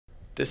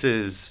This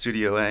is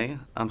Studio A.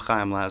 I'm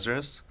Chaim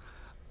Lazaros.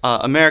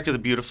 America the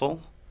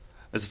Beautiful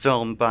is a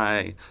film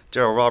by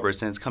Darryl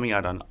Roberts, and it's coming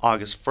out on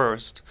August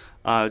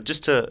 1st.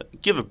 Just to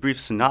give a brief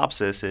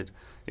synopsis, it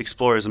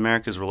explores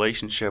America's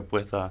relationship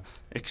with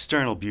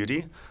external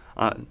beauty.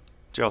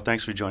 Darryl,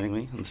 thanks for joining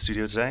me in the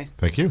studio today.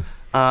 Thank you.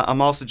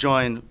 I'm also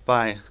joined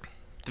by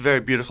the very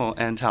beautiful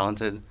and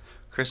talented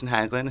Kirsten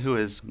Haglund, who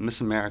is Miss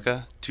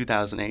America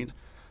 2008.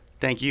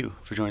 Thank you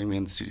for joining me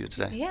in the studio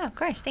today. Yeah, of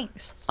course.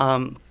 Thanks.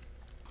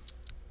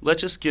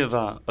 Let's just give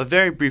a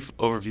very brief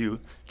overview.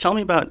 Tell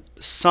me about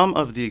some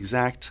of the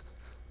exact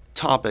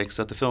topics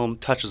that the film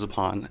touches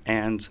upon,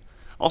 and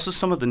also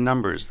some of the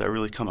numbers that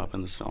really come up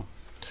in this film.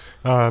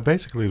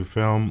 Basically, the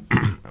film,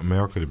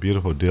 America the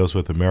Beautiful, deals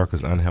with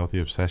America's unhealthy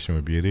obsession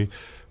with beauty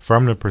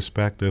from the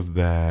perspective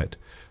that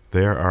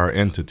there are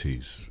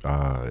entities,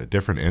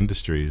 different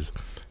industries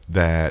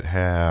that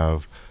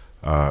have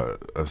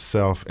a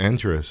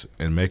self-interest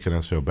in making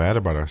us feel bad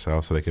about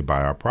ourselves so they could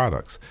buy our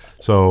products.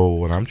 So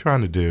what I'm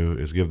trying to do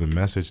is give the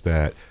message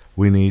that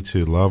we need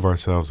to love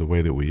ourselves the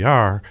way that we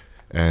are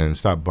and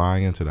stop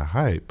buying into the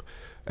hype.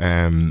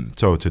 And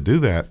so to do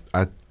that,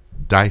 I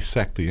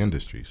dissect the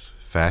industries: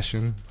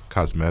 fashion,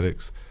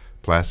 cosmetics,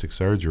 plastic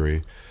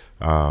surgery,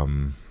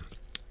 and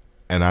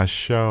I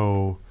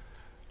show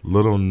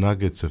little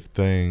nuggets of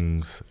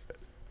things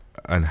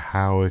and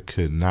how it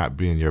could not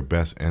be in your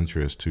best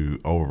interest to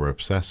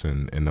over-obsess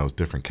in those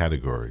different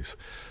categories.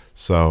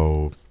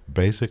 So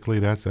basically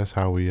that's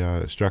how we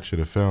structure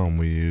the film.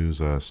 We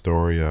use a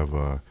story of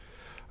a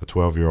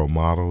 12-year-old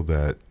model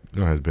that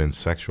has been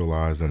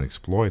sexualized and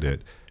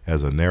exploited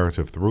as a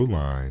narrative through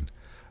line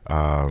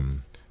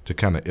to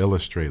kind of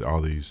illustrate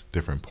all these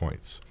different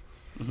points.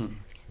 Mm-hmm.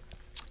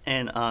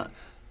 And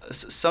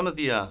some of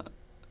the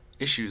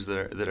issues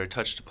that are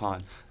touched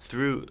upon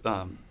through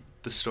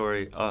the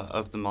story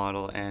of the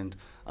model and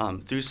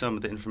through some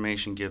of the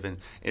information given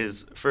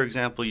is, for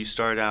example, you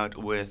start out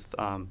with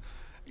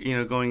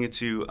going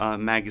into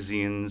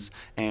magazines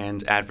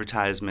and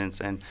advertisements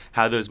and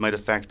how those might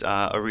affect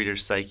a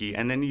reader's psyche,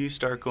 and then you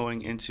start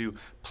going into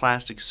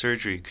plastic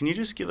surgery. Can you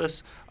just give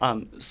us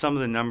some of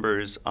the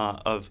numbers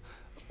of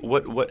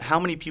how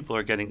many people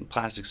are getting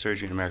plastic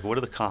surgery in America? What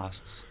are the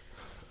costs?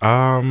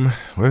 Well,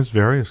 there's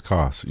various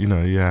costs. You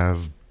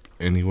have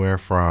anywhere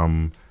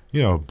from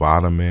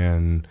bottom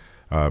end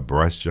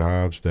breast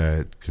jobs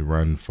that could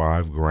run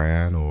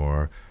 $5,000,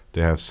 or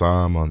they have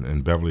some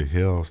in Beverly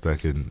Hills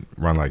that can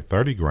run like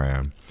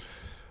 $30,000.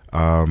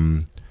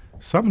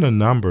 Some of the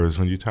numbers,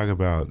 when you talk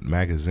about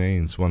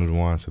magazines, one of the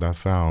ones that I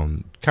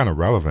found kind of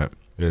relevant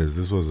is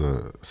this was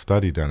a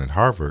study done at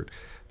Harvard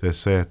that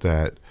said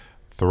that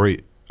three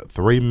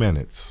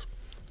minutes,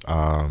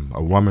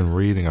 a woman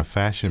reading a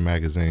fashion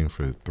magazine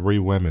for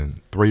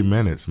 3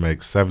 minutes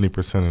makes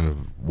 70% of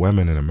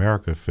women in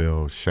America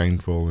feel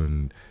shameful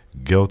and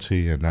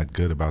guilty and not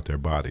good about their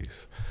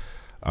bodies.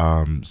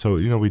 So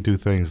we do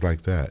things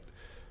like that.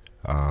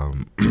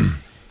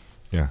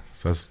 Yeah,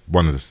 so that's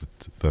one of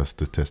the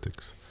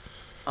statistics.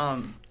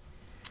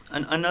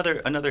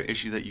 Another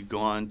issue that you go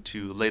on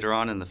to later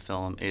on in the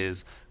film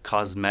is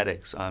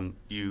cosmetics.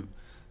 You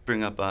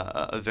bring up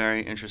a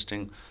very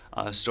interesting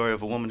story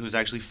of a woman who's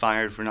actually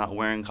fired for not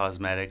wearing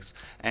cosmetics,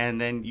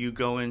 and then you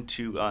go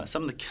into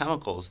some of the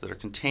chemicals that are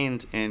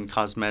contained in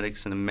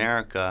cosmetics in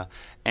America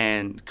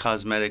and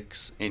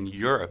cosmetics in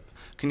Europe.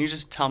 Can you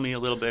just tell me a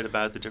little bit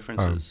about the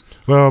differences?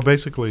 Well,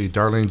 basically,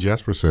 Darlene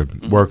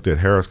Jesperson worked at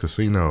Harrah's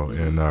Casino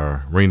in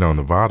Reno,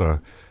 Nevada,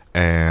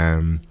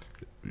 and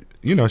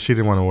she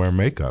didn't want to wear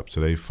makeup, so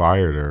they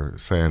fired her,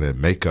 saying that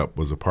makeup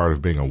was a part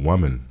of being a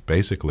woman,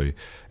 basically.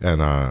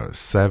 And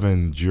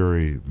 7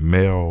 jury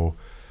male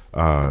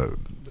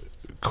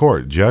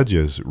court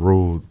judges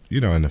ruled,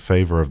 in the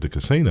favor of the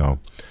casino.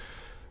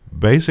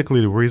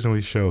 Basically, the reason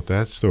we showed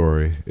that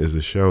story is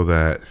to show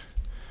that,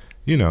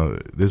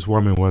 this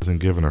woman wasn't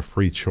given a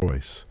free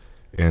choice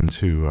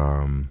into,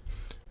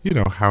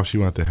 how she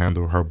wanted to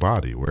handle her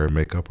body, wear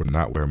makeup or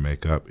not wear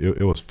makeup.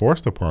 It was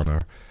forced upon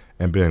her,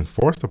 and being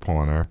forced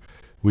upon her,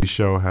 we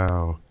show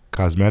how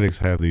cosmetics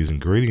have these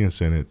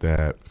ingredients in it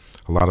that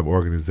a lot of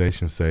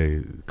organizations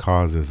say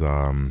causes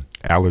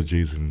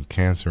allergies and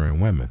cancer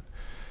in women.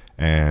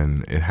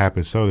 And it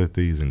happens so that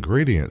these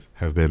ingredients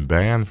have been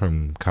banned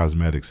from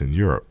cosmetics in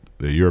Europe.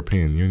 The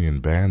European Union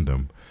banned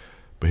them.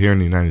 But here in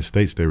the United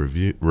States, they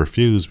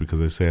refuse because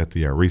they say that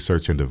the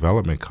research and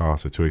development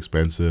costs are too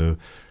expensive.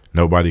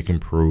 Nobody can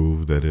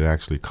prove that it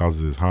actually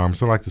causes harm.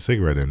 So like the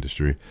cigarette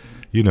industry,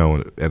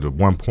 at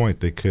one point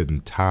they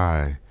couldn't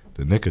tie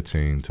the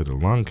nicotine to the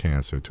lung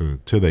cancer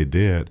till they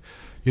did.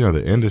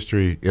 The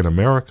industry in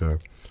America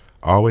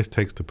always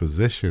takes the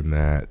position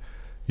that,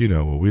 we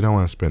don't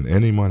want to spend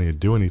any money or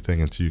do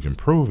anything until you can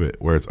prove it.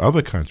 Whereas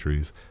other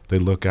countries, they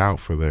look out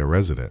for their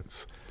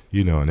residents,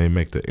 and they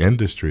make the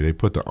industry, they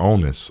put the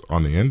onus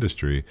on the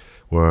industry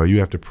where you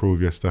have to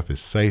prove your stuff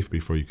is safe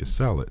before you can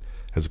sell it.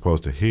 As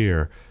opposed to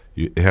here,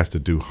 it has to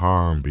do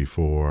harm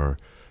before,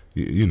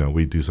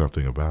 we do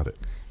something about it.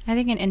 I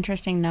think an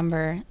interesting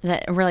number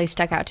that really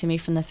stuck out to me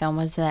from the film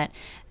was that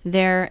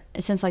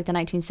since like the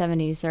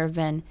 1970s, there have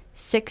been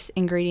 6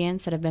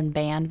 ingredients that have been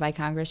banned by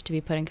Congress to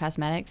be put in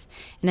cosmetics,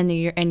 and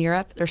in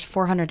Europe, there's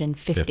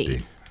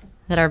 450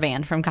 that are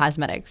banned from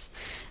cosmetics.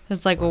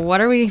 It's like, well,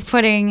 what are we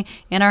putting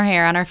in our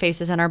hair, on our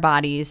faces, on our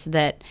bodies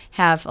that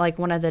have, like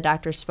one of the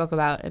doctors spoke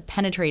about,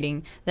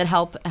 penetrating, that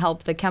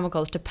help the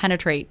chemicals to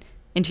penetrate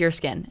into your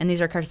skin, and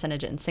these are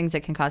carcinogens, things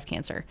that can cause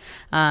cancer.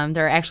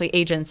 There are actually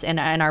agents in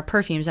our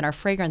perfumes and our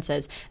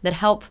fragrances that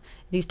help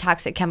these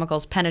toxic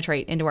chemicals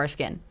penetrate into our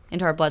skin,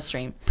 into our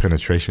bloodstream.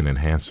 Penetration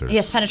enhancers.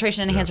 Yes,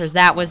 penetration enhancers. Yes.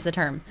 That was the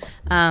term.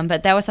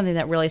 But that was something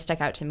that really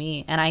stuck out to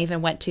me. And I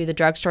even went to the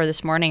drugstore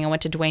this morning and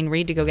went to Dwayne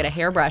Reed to go get a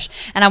hairbrush.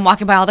 And I'm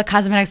walking by all the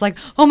cosmetics like,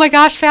 oh my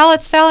gosh,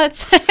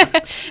 phthalates.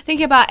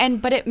 Thinking about,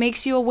 but it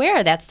makes you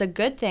aware. That's the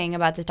good thing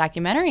about this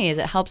documentary, is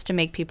it helps to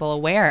make people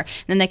aware.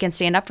 And then they can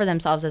stand up for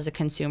themselves as a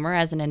consumer,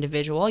 as an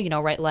individual,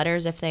 write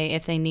letters if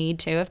they need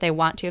to, if they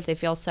want to, if they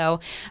feel so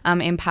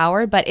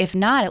empowered. But if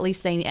not, at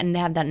least they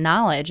have that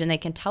knowledge, and they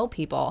can tell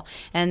people,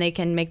 and they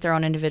can make their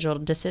own individual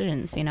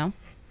decisions,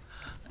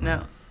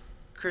 Now,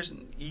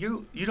 Kirsten,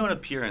 you don't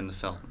appear in the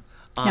film.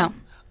 No.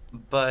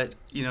 But,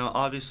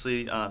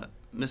 obviously,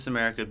 Miss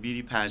America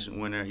beauty pageant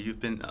winner, you've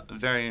been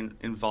very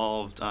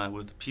involved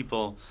with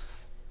people,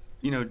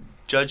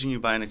 judging you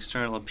by an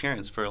external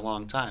appearance for a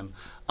long time.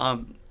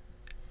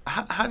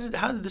 How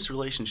did this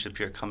relationship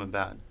here come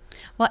about?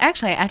 Well,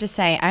 actually, I have to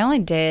say, I only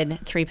did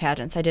 3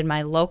 pageants. I did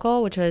my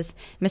local, which was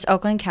Miss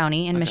Oakland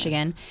County in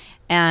Michigan,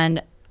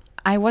 and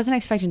I wasn't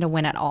expecting to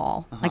win at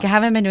all. Like, I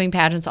haven't been doing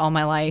pageants all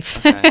my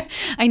life.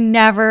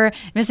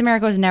 Miss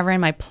America was never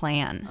in my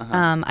plan.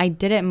 I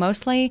did it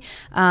mostly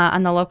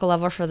on the local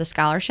level for the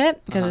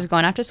scholarship, because I was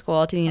going off to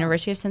school to the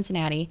University of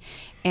Cincinnati,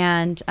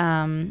 and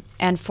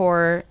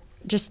for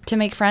just to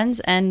make friends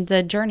and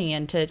the journey,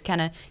 and to kind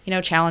of,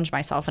 challenge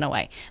myself in a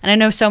way. And I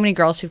know so many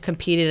girls who've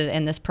competed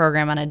in this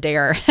program on a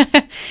dare,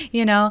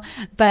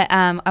 but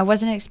I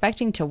wasn't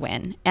expecting to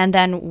win. And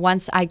then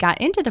once I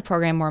got into the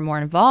program more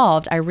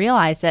involved, I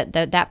realized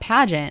that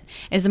pageant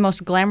is the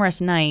most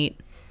glamorous,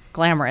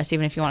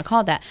 even if you want to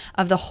call it that,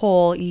 of the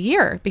whole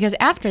year. Because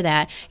after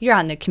that, you're out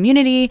in the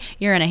community,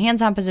 you're in a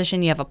hands-on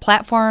position, you have a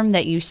platform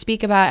that you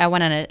speak about. I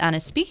went on a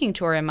speaking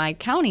tour in my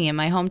county, in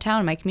my hometown,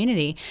 in my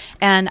community,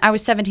 and I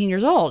was 17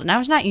 years old, and I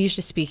was not used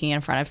to speaking in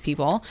front of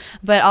people,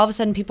 but all of a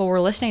sudden people were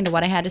listening to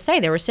what I had to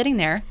say. They were sitting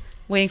there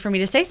waiting for me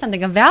to say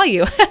something of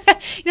value.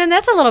 And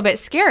that's a little bit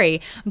scary,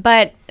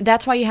 but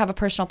that's why you have a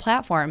personal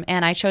platform.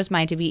 And I chose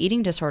mine to be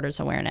eating disorders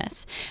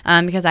awareness,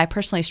 because I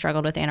personally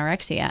struggled with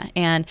anorexia.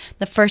 And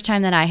the first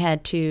time that I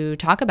had to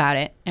talk about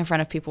it in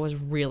front of people was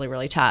really,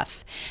 really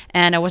tough.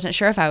 And I wasn't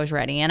sure if I was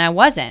ready, and I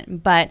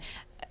wasn't, but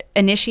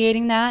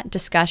initiating that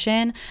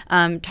discussion,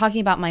 talking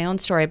about my own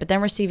story, but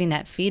then receiving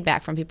that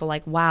feedback from people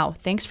like, wow,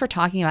 thanks for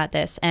talking about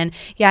this. And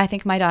yeah, I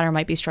think my daughter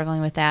might be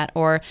struggling with that.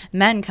 Or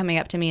men coming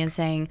up to me and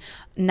saying,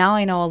 now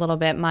I know a little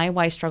bit. My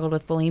wife struggled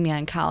with bulimia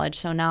in college,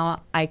 so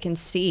now I can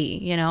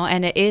see,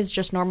 and it is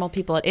just normal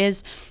people. It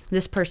is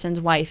this person's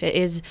wife.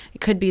 It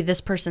could be this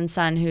person's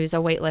son who's a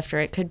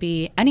weightlifter. It could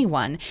be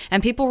anyone.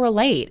 And people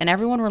relate, and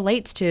everyone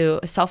relates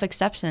to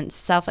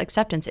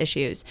self-acceptance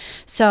issues.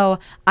 So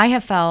I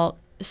have felt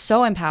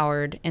so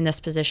empowered in this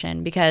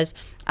position, because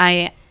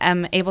I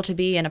am able to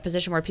be in a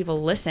position where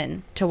people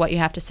listen to what you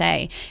have to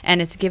say.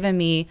 And it's given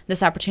me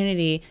this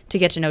opportunity to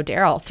get to know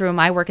Darryl through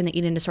my work in the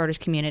eating disorders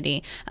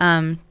community.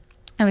 I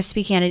was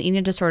speaking at an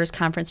eating disorders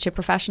conference to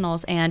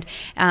professionals, and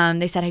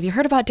they said, have you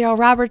heard about Darryl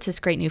Roberts, this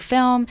great new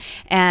film?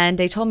 And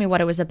they told me what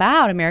it was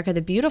about, America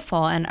the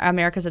Beautiful and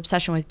America's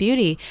obsession with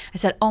beauty. I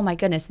said, oh my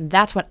goodness,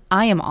 that's what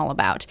I am all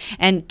about.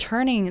 And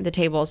turning the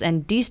tables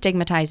and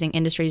destigmatizing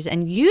industries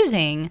and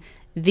using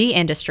the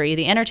industry,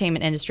 the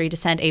entertainment industry, to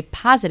send a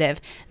positive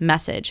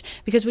message,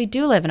 because we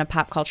do live in a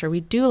pop culture.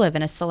 We do live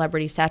in a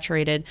celebrity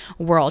saturated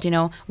world.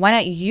 Why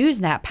not use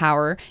that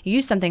power,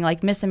 use something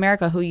like Miss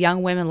America, who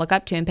young women look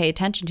up to and pay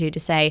attention to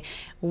say,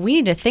 we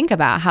need to think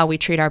about how we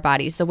treat our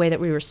bodies, the way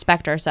that we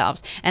respect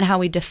ourselves, and how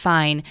we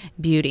define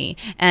beauty.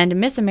 And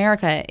Miss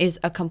America is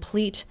a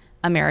complete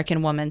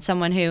American woman,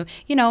 someone who,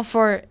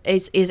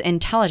 is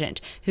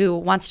intelligent, who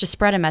wants to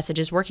spread a message,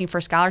 is working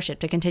for scholarship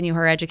to continue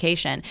her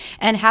education,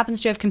 and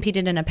happens to have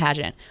competed in a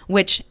pageant,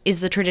 which is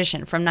the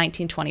tradition from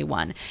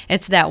 1921.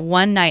 It's that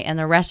one night, and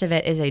the rest of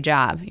it is a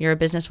job. You're a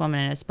businesswoman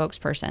and a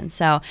spokesperson.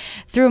 So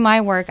through my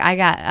work, I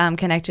got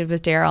connected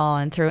with Darryl,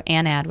 and through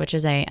ANAD, which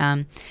is a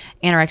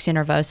anorexia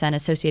nervosa and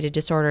associated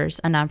disorders,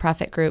 a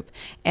nonprofit group,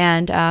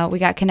 and we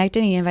got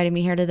connected. He invited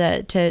me here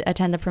to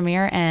attend the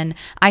premiere, and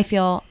I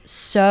feel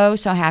so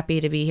happy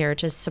to be here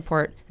to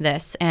support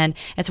this, and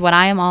it's what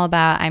I am all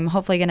about. I'm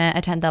hopefully going to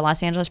attend the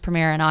Los Angeles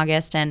premiere in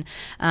August, and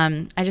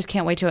I just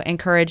can't wait to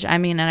encourage,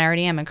 and I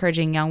already am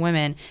encouraging young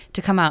women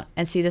to come out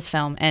and see this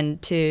film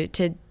and to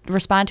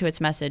respond to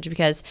its message,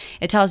 because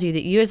it tells you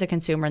that you as a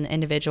consumer and the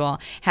individual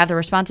have the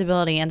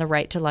responsibility and the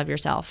right to love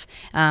yourself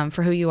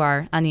for who you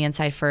are on the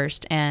inside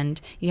first,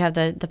 and you have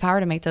the power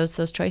to make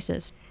those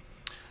choices.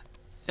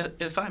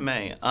 If I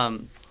may,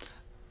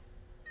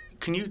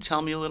 can you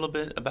tell me a little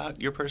bit about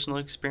your personal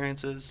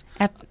experiences?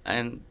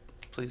 And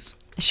please.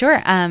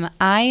 Sure.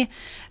 I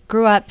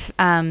grew up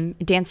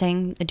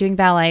dancing, doing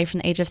ballet from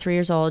the age of 3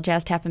 years old,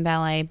 jazz, tap, and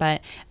ballet,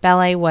 but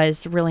ballet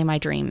was really my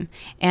dream.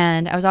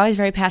 And I was always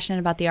very passionate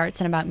about the arts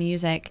and about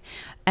music.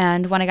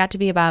 And when I got to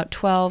be about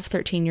 12,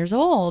 13 years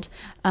old,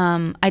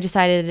 I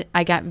decided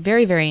I got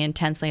very, very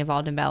intensely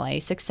involved in ballet,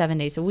 6-7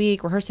 days a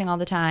week, rehearsing all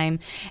the time,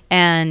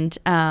 and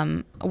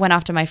went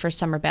off to my first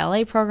summer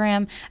ballet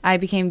program. I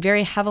became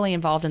very heavily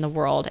involved in the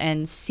world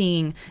and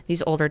seeing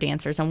these older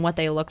dancers and what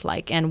they looked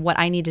like and what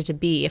I needed to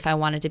be if I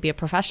wanted to be a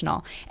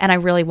professional. And I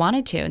really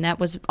wanted to, and that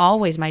was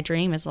always my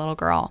dream as a little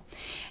girl.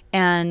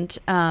 And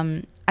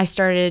I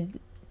started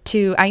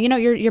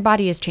your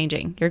body is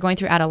changing. You're going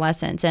through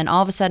adolescence. And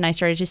all of a sudden I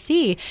started to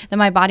see that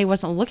my body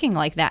wasn't looking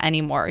like that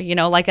anymore,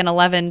 like an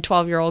 11,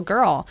 12-year-old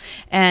girl.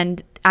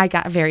 And I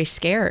got very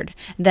scared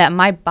that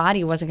my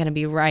body wasn't going to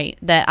be right,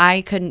 that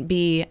I couldn't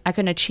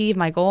achieve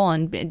my goal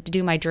and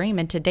do my dream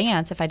and to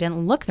dance if I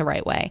didn't look the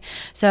right way.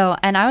 So,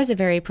 and I was a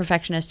very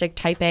perfectionistic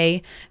type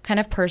A kind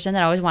of person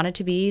that always wanted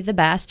to be the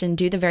best and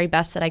do the very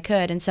best that I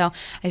could. And so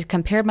I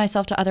compared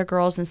myself to other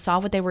girls and saw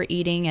what they were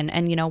eating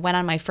and went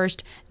on my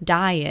first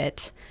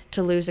diet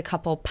to lose a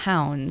couple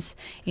pounds,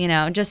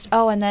 and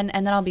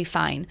then I'll be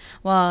fine.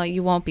 Well,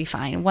 you won't be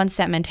fine. Once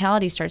that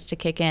mentality starts to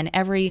kick in,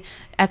 every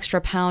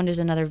extra pound is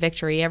another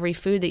victory. Every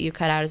food that you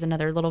cut out is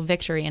another little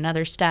victory,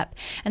 another step.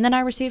 And then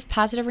I received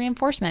positive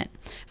reinforcement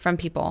from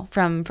people,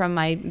 from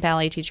my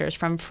ballet teachers,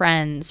 from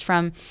friends,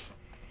 from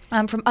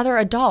other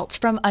adults,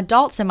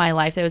 in my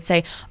life. They would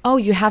say, "Oh,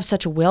 you have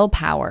such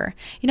willpower,"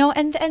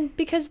 and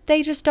because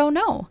they just don't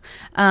know.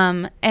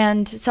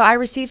 And so I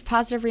received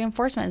positive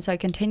reinforcement, and so I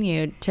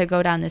continued to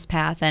go down this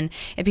path, and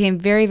it became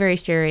very, very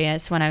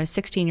serious when I was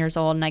 16 years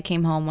old, and I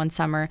came home one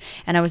summer,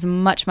 and I was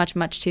much, much,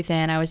 much too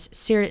thin. I was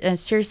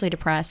seriously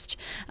depressed.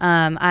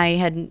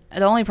 The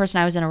only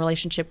person I was in a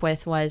relationship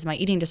with was my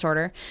eating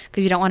disorder,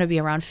 because you don't want to be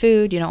around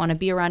food, you don't want to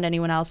be around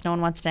anyone else, no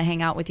one wants to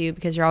hang out with you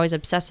because you're always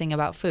obsessing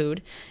about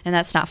food, and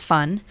that's not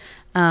fun.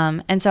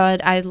 And so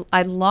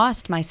I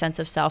lost my sense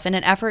of self. In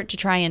an effort to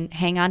try and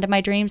hang on to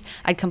my dreams,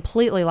 I'd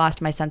completely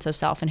lost my sense of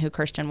self and who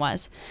Kirsten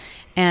was.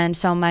 And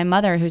so my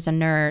mother, who's a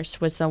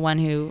nurse, was the one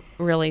who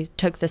really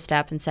took the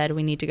step and said,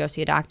 we need to go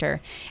see a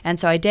doctor.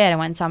 And so I did. I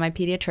went and saw my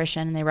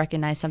pediatrician, and they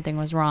recognized something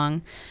was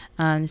wrong.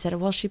 They said,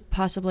 well, she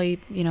possibly,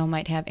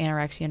 might have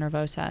anorexia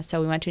nervosa. So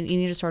we went to an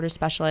eating disorder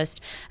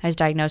specialist. I was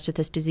diagnosed with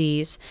this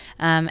disease.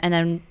 And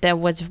then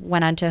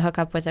went on to hook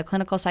up with a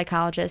clinical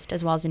psychologist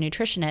as well as a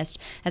nutritionist.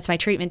 That's my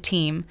treatment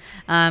team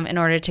in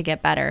order to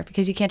get better,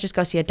 because you can't just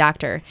go see a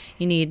doctor.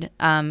 You need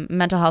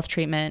mental health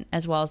treatment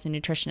as well as a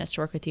nutritionist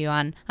to work with you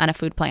on a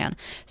food plan.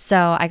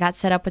 So I got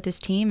set up with this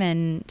team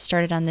and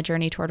started on the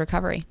journey toward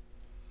recovery.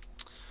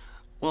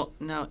 Well,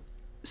 now,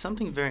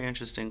 something very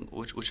interesting,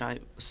 which I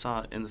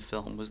saw in the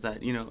film, was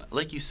that,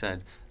 like you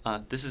said,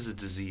 this is a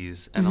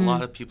disease, and a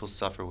lot of people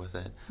suffer with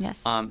it.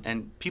 Yes.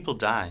 And people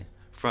die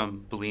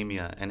from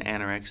bulimia and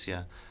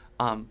anorexia.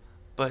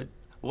 But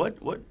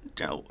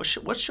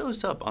what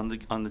shows up on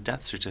the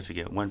death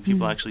certificate when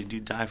people actually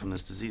do die from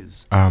this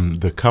disease?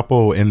 The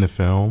couple in the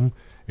film,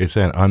 it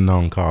said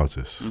unknown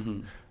causes.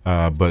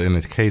 But in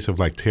the case of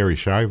like Terry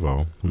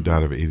Schiavo, who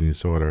died of an eating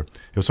disorder,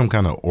 it was some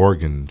kind of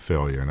organ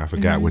failure, and I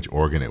forgot which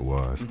organ it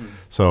was.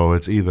 So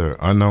it's either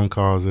unknown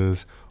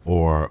causes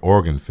or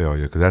organ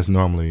failure, because that's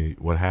normally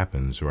what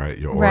happens, right?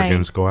 Your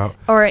organs go out.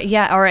 Or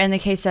in the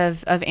case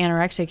of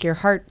anorexic, your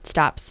heart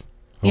stops.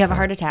 You have a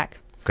heart attack.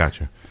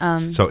 Gotcha.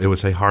 So it would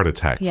say heart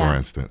attack, for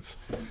instance.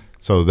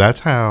 So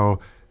that's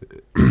how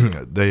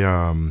they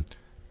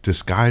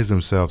disguise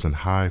themselves and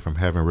hide from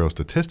having real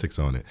statistics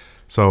on it.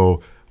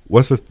 So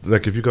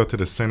if you go to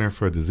the Center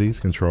for Disease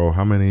Control,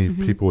 how many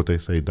people would they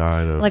say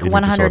died of like eating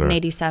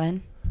 187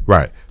 disorder?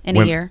 Right. In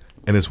a year.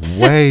 And it's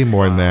way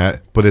more than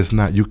that, but it's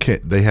not,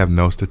 they have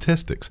no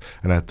statistics.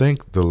 And I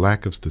think the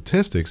lack of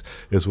statistics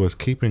is what's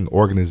keeping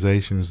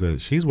organizations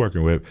that she's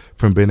working with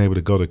from being able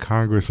to go to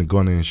Congress and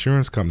go to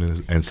insurance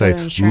companies and say,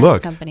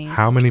 look,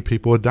 how many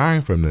people are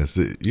dying from this?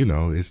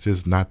 It's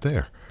just not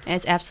there.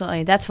 It's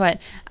absolutely. That's what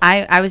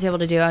I was able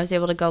to do. I was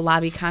able to go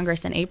lobby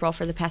Congress in April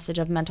for the passage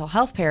of mental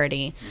health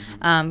parity,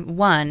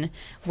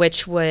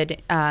 which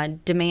would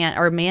demand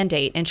or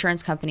mandate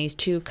insurance companies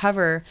to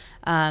cover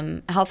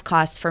health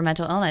costs for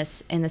mental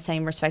illness in the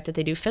same respect that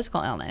they do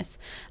physical illness.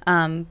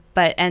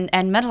 But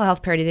mental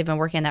health parity, they've been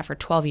working on that for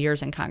 12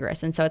 years in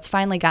Congress, and so it's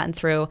finally gotten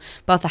through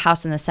both the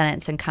House and the Senate.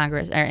 It's in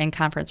Congress or in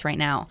conference right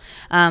now.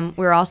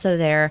 We're also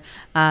there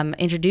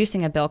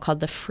introducing a bill called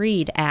the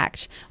Freed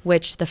Act,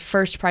 which the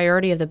first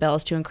priority of the bill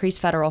is to increase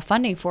federal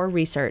funding for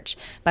research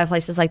by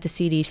places like the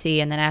CDC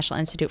and the National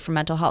Institute for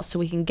Mental Health, so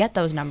we can get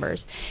those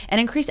numbers and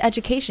increase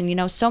education.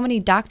 So many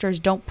doctors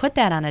don't put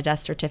that on a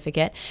death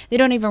certificate. They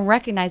don't even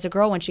recognize a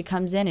girl, when she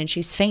comes in and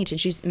she's faint and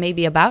she's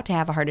maybe about to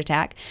have a heart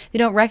attack, they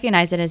don't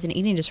recognize it as an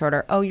eating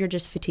disorder. Oh, you're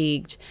just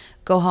fatigued.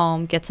 Go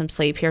home, get some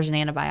sleep. Here's an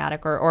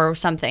antibiotic or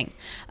something,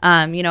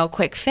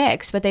 quick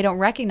fix. But they don't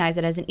recognize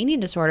it as an eating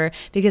disorder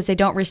because they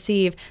don't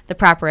receive the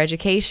proper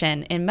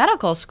education in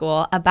medical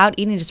school about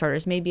eating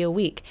disorders, maybe a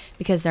week,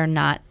 because they're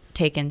not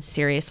taken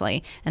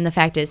seriously. And the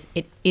fact is,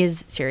 it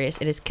is serious.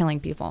 It is killing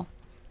people.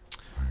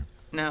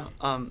 Now,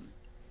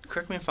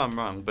 correct me if I'm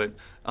wrong, but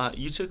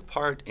you took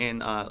part in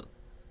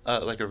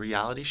like a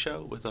reality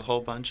show with a whole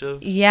bunch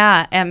of...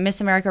 Yeah, at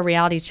Miss America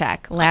Reality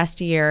Check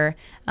last year,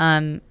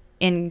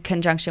 in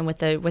conjunction with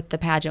the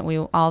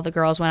pageant. All the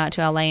girls went out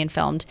to LA and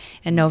filmed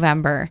in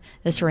November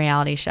this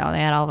reality show. They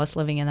had all of us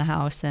living in the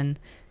house, and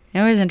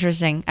it was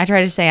interesting. I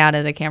tried to stay out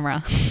of the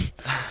camera.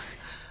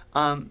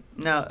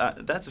 Now,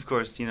 that's, of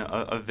course,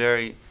 a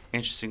very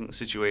interesting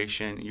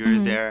situation. You're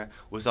there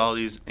with all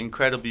these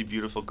incredibly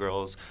beautiful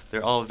girls.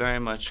 They're all very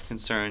much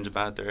concerned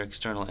about their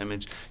external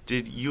image.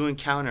 Did you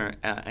encounter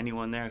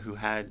anyone there who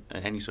had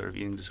any sort of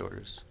eating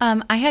disorders?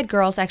 I had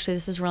girls, actually.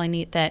 This is really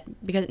neat, that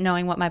because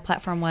knowing what my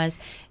platform was,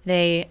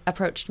 they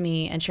approached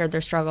me and shared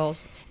their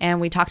struggles, and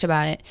we talked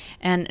about it.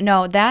 And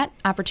no, that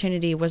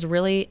opportunity was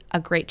really a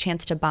great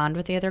chance to bond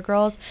with the other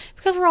girls,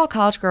 because we're all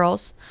college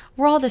girls.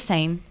 We're all the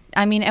same.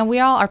 I mean, and we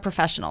all are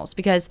professionals,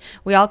 because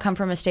we all come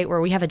from a state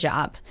where we have a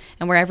job,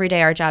 and where every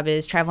day our job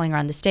is traveling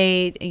around the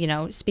state,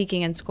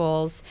 speaking in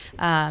schools,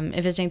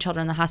 visiting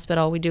children in the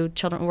hospital. We do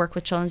work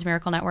with Children's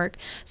Miracle Network.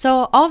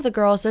 So all of the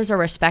girls, there's a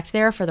respect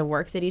there for the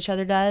work that each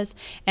other does,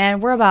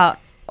 and we're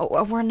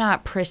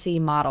not prissy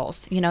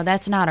models.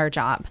 That's not our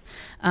job.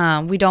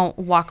 We don't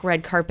walk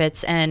red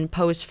carpets and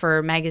pose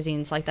for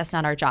magazines. That's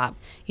not our job.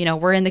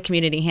 We're in the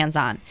community,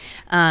 hands-on.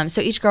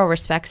 So each girl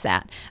respects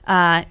that.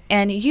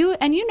 And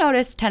you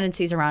notice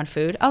tendencies around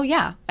food. Oh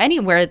yeah,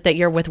 anywhere that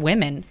you're with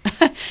women,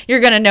 you're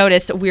going to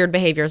notice weird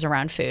behaviors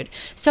around food.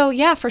 So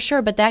yeah, for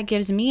sure. But that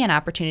gives me an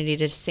opportunity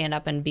to stand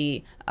up and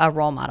be a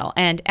role model.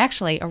 And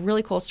actually, a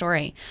really cool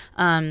story.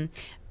 And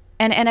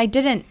I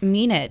didn't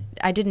mean it.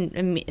 I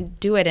didn't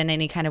do it in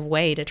any kind of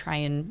way to try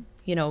and,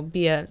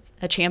 be a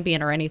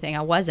champion or anything.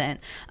 I wasn't.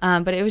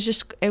 But it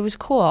was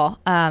cool.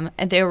 And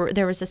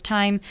there was this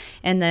time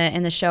in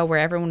the show where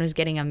everyone was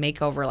getting a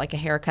makeover, like a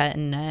haircut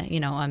and,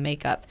 a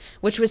makeup,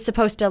 which was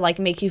supposed to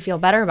make you feel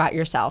better about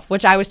yourself,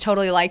 which I was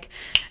totally like,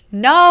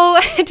 no,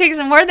 it takes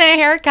more than a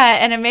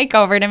haircut and a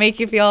makeover to make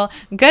you feel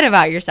good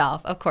about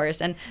yourself, of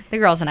course. And the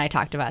girls and I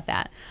talked about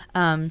that.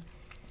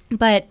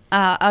 But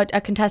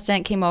a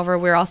contestant came over.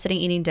 We were all sitting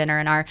eating dinner,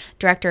 and our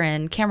director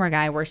and camera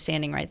guy were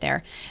standing right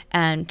there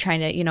and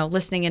trying to,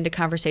 listening into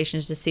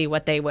conversations to see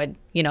what they would,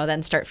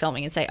 then start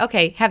filming and say,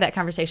 okay, have that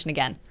conversation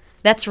again.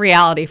 That's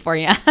reality for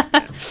you.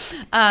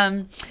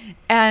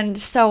 And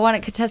so when a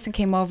contestant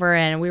came over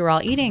and we were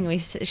all eating, we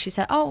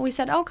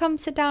said, come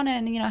sit down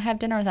and, have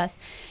dinner with us.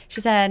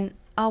 She said,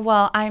 oh,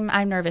 well,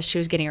 I'm nervous. She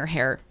was getting her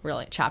hair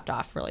really chopped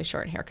off, really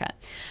short haircut.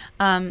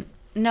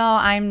 No,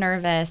 I'm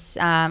nervous.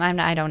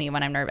 I don't eat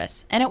when I'm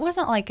nervous. And it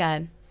wasn't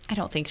I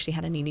don't think she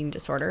had an eating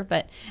disorder,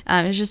 but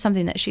it was just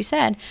something that she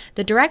said.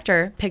 The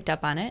director picked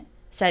up on it,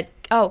 said,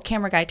 oh,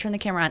 camera guy, turn the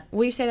camera on.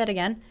 Will you say that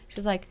again?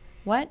 She's like,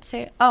 what?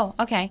 Oh,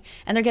 okay.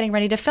 And they're getting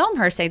ready to film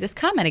her say this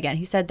comment again.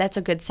 He said, that's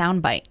a good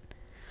sound bite.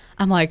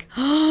 I'm like,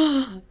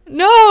 oh,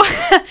 no.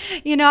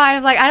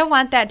 I don't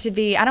want that to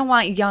be, I don't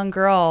want young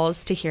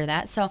girls to hear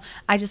that. So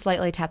I just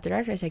lightly tapped the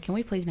director. I said, can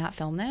we please not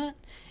film that?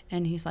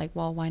 And he's like,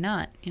 well, why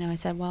not? I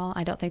said, well,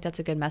 I don't think that's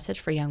a good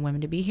message for young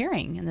women to be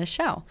hearing in this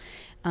show.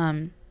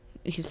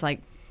 He's like,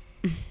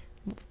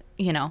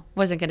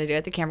 wasn't going to do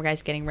it. The camera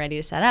guy's getting ready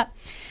to set up.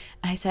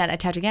 I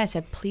tapped again. I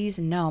said, please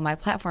no, my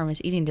platform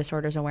is eating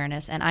disorders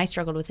awareness, and I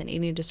struggled with an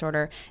eating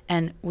disorder,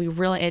 and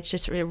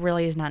it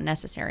really is not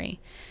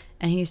necessary.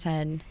 And he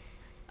said,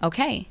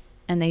 okay.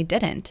 And they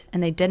didn't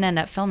end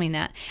up filming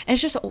that. And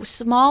it's just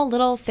small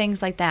little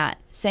things like that,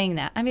 saying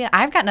that. I mean,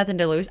 I've got nothing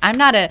to lose. I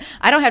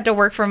don't have to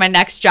work for my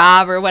next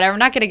job or whatever. I'm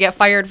not going to get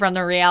fired from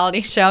the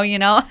reality show,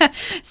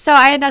 So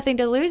I had nothing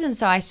to lose, and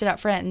so I stood up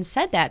for it and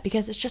said that,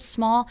 because it's just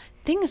small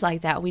things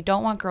like that. We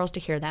don't want girls to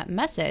hear that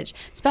message,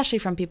 especially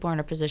from people in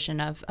a position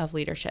of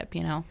leadership,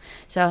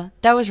 So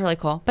that was really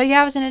cool. But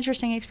yeah, it was an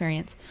interesting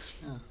experience.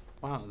 Yeah.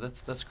 Wow,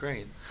 that's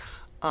great.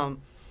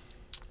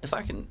 If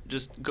I can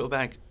just go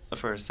back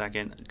for a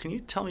second, can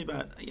you tell me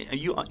about,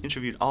 you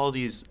interviewed all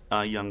these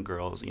young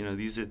girls,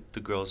 these are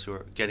the girls who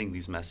are getting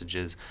these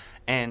messages,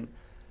 and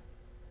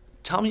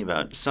tell me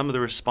about some of the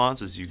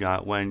responses you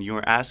got when you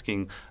were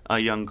asking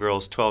young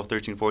girls, 12,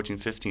 13, 14,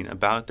 15,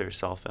 about their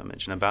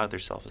self-image and about their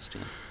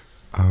self-esteem.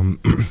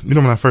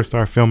 When I first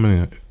started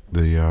filming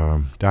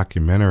the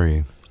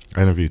documentary,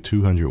 I interviewed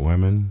 200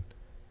 women,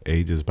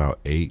 ages about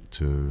 8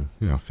 to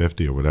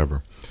 50 or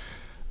whatever,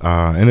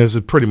 and it's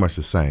pretty much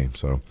the same.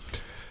 So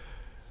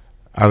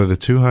out of the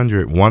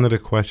 200, one of the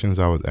questions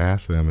I would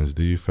ask them is,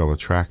 do you feel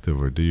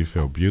attractive or do you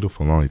feel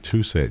beautiful? And only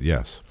 2 said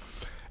yes.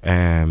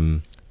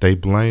 And they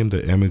blamed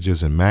the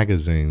images in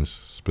magazines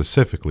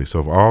specifically. So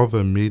of all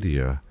the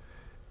media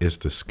it's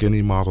the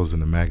skinny models in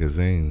the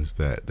magazines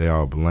that they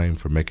all blame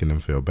for making them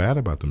feel bad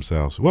about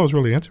themselves. What was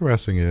really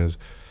interesting is,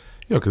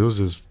 because it was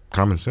just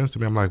common sense to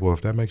me. I'm like, well,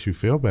 if that makes you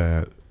feel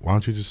bad, why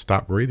don't you just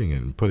stop reading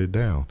it and put it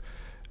down?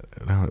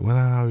 And I'm like, well,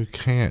 no, you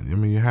can't. I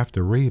mean, you have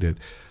to read it.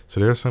 So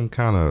there's some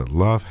kind of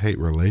love-hate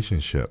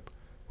relationship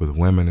with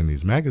women in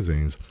these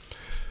magazines.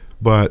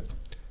 But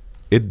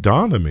it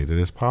dawned on me that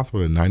it's possible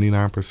that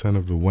 99%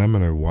 of the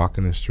women are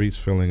walking the streets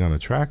feeling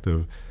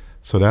unattractive.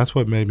 So that's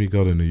what made me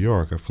go to New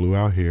York. I flew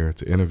out here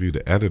to interview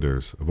the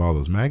editors of all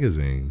those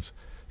magazines,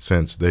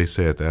 since they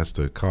said that's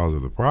the cause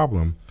of the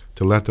problem,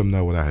 to let them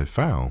know what I had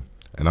found.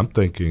 And I'm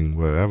thinking,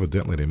 well,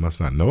 evidently they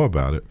must not know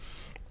about it.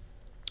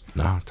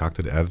 No, I talked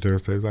to the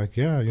editors. They was like,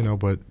 yeah,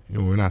 but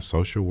we're not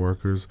social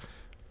workers.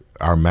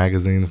 Our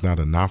magazine is not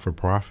a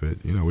not-for-profit.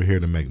 We're here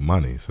to make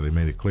money. So they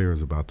made it clear it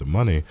was about the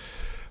money.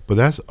 But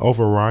that's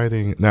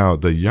overriding. Now,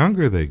 the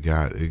younger they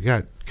got, it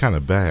got kind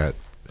of bad,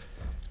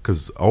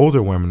 because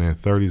older women in their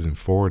 30s and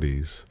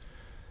 40s,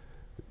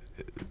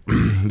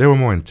 they were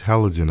more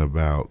intelligent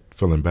about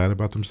feeling bad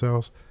about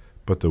themselves.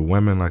 But the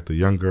women, like the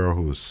young girl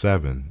who was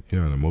 7,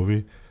 in the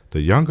movie,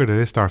 the younger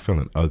they start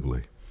feeling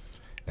ugly.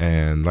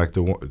 And like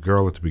the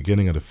girl at the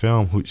beginning of the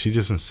film, she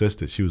just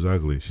insisted she was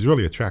ugly. She's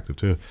really attractive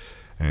too.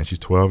 And she's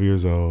 12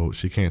 years old.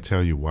 She can't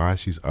tell you why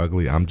she's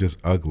ugly. I'm just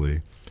ugly.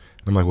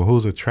 And I'm like, well,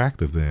 who's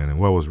attractive then? And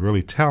what was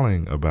really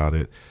telling about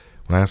it,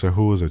 when I asked her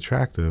who was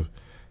attractive,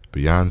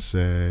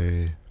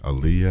 Beyonce,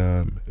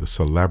 Aaliyah,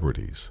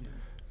 celebrities.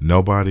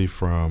 Nobody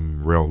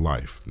from real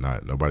life.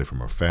 Nobody from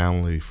her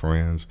family,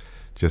 friends,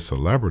 just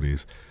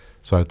celebrities.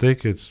 So I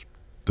think it's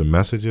the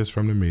messages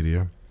from the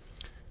media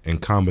in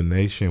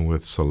combination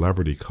with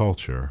celebrity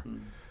culture,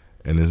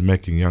 and is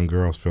making young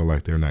girls feel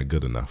like they're not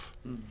good enough.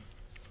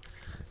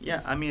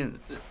 Yeah, I mean,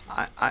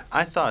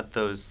 I thought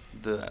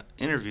the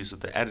interviews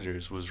with the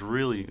editors was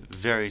really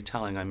very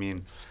telling. I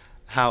mean,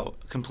 how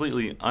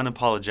completely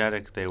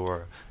unapologetic they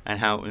were and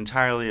how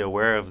entirely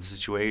aware of the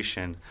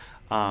situation.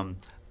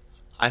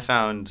 I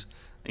found,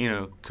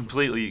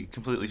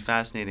 completely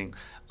fascinating.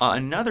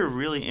 Another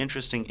really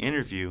interesting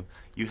interview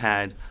you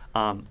had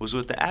was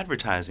with the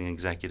advertising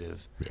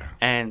executive. Yeah.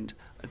 And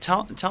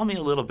tell me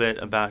a little bit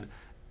about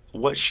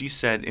what she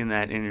said in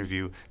that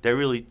interview that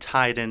really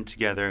tied in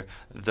together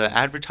the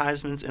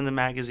advertisements in the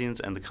magazines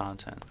and the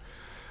content.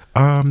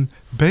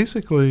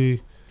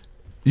 Basically,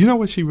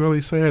 what she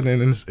really said,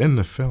 and it's in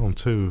the film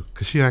too,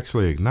 because she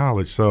actually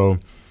acknowledged. So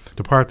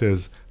the part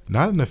that's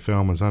not in the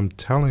film is I'm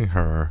telling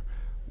her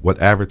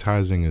what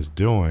advertising is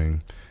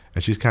doing,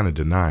 and she's kind of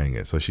denying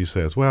it. So she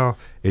says, well,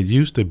 it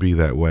used to be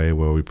that way,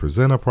 where we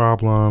present a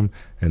problem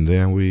and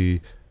then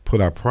we put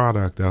our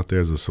product out there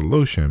as a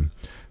solution.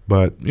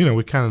 But,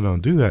 we kind of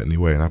don't do that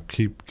anyway. And I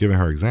keep giving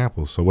her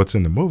examples. So what's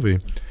in the movie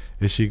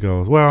is she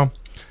goes, well,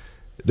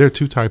 there are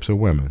two types of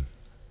women.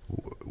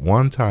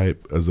 One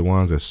type is the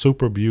ones that's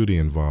super beauty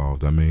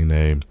involved. I mean,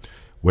 they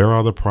wear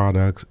all the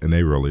products and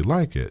they really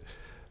like it.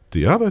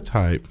 The other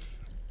type,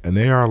 and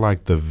they are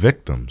like the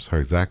victims, her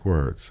exact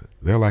words.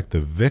 They're like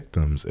the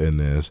victims in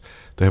this.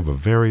 They have a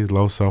very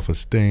low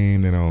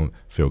self-esteem. They don't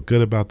feel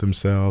good about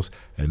themselves.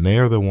 And they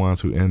are the ones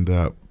who end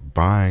up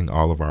buying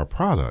all of our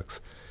products.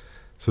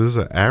 So this is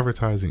an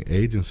advertising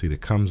agency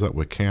that comes up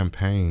with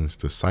campaigns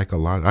to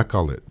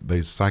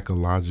they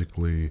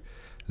psychologically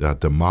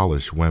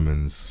demolish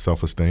women's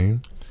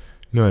self-esteem.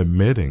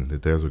 Admitting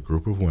that there's a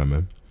group of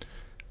women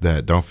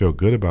that don't feel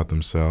good about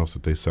themselves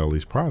that they sell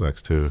these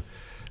products to.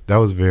 That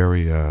was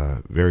very,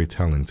 very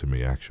telling to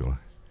me, actually.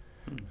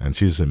 And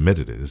she's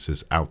admitted it. It's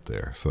just out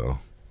there. So,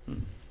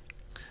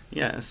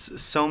 yes,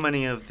 so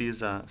many of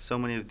these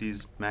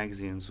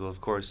magazines will,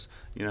 of course,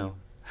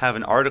 have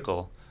an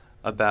article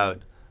about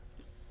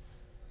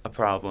a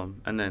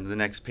problem, and then the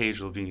next page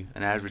will be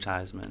an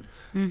advertisement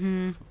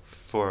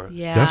for.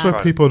 Yeah. That's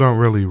what people don't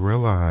really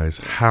realize,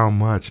 how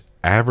much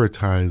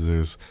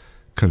advertisers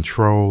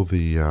control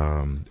the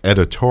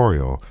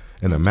editorial.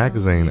 In a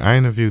magazine, I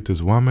interviewed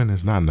this woman.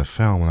 It's not in the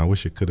film, and I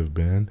wish it could have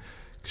been.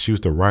 She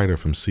was the writer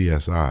from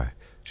CSI.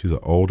 She's an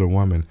older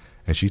woman,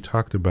 and she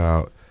talked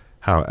about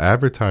how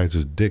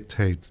advertisers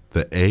dictate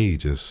the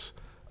ages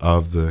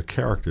of the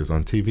characters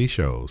on TV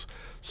shows.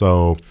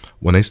 So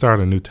when they start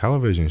a new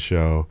television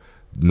show,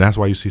 and that's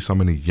why you see so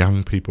many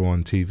young people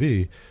on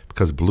TV,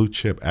 because blue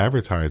chip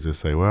advertisers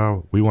say,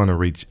 well, we want to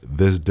reach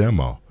this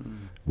demo.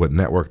 What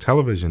network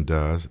television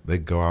does, they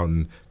go out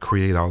and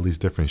create all these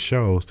different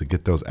shows to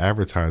get those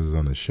advertisers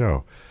on the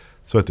show.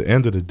 So at the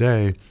end of the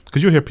day,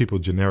 because you'll hear people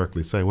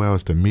generically say, well,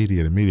 it's the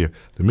media.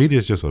 The media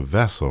is just a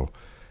vessel.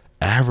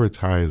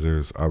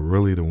 Advertisers are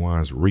really the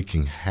ones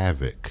wreaking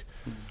havoc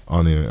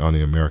on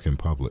the American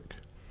public.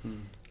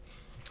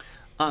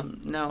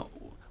 Now,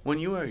 when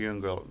you were a young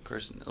girl,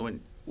 Kirsten,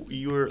 when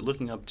you were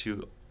looking up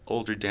to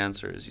older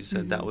dancers, you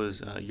said that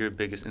was your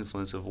biggest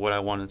influence of what I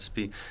wanted to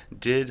be.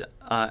 Did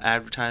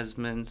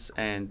advertisements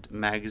and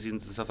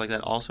magazines and stuff like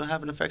that also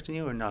have an effect on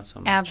you, or not so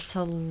much?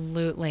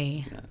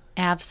 Absolutely. Yeah.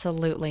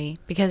 Absolutely.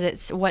 Because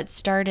it's what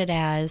started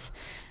as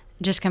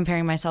just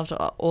comparing myself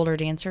to older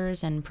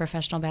dancers and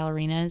professional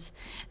ballerinas,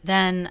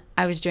 then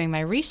I was doing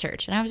my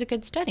research, and I was a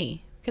good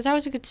study because I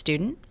was a good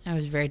student. I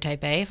was very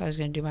type A. If I was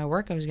going to do my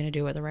work, I was going to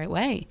do it the right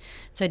way.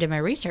 So I did my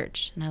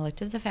research, and I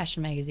looked at the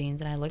fashion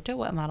magazines, and I looked at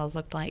what models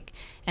looked like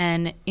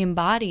and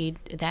embodied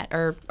that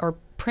or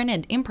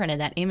imprinted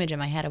that image in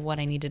my head of what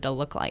I needed to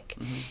look like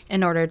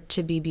in order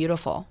to be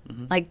beautiful.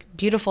 Like,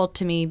 beautiful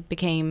to me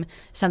became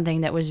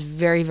something that was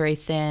very, very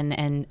thin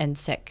and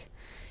sick.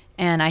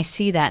 And I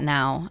see that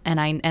now,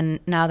 and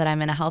now that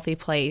I'm in a healthy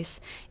place,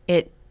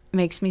 it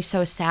makes me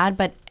so sad,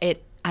 but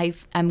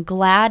I'm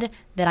glad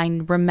that I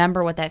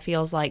remember what that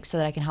feels like so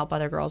that I can help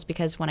other girls,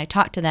 because when I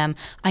talk to them,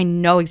 I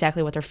know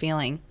exactly what they're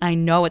feeling. I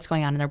know what's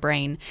going on in their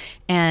brain.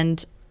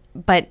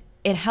 But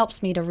it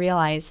helps me to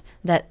realize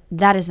that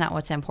that is not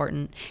what's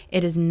important.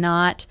 It is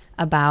not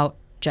about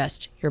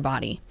just your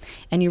body.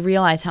 And you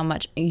realize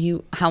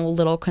how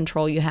little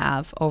control you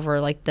have over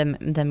like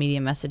the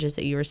media messages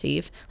that you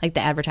receive, like the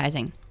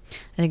advertising.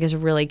 I think is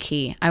really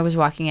key. I was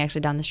walking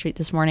actually down the street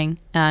this morning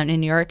in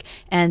New York,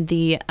 and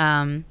the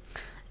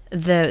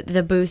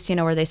booths,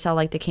 where they sell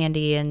like the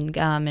candy and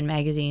gum and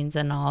magazines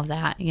and all of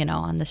that,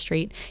 on the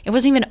street. It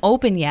wasn't even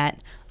open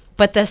yet,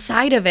 but the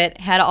side of it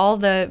had all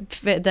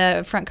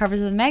the front covers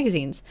of the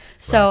magazines.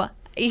 So I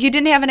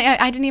didn't even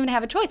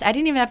have a choice. I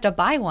didn't even have to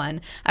buy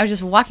one. I was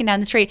just walking down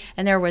the street,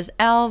 and there was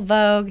Elle,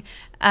 Vogue,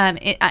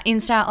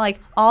 InStyle, like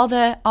all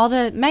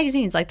the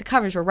magazines, like the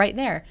covers were right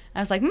there. I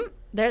was like,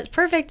 there's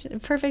perfect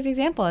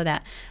example of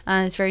that.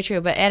 It's very true,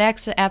 but it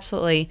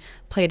absolutely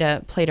played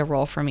a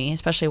role for me,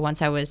 especially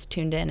once I was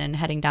tuned in and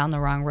heading down the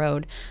wrong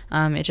road.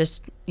 It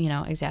just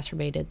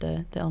exacerbated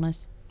the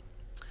illness.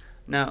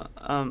 Now,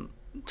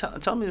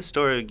 tell me the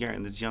story of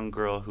Garen, this young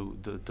girl who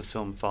the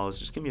film follows.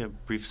 Just give me a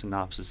brief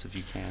synopsis, if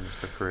you can, of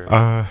her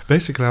career.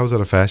 Basically, I was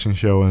at a fashion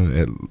show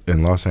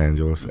in Los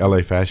Angeles, LA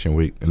Fashion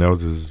Week, and there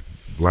was this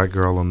black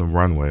girl on the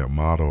runway, a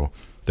model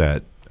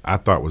that I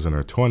thought was in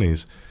her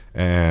 20s.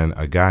 And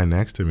a guy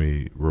next to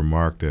me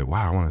remarked that,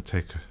 wow, I want to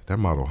take that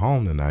model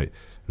home tonight.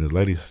 And the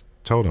lady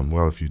told him,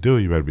 well, if you do,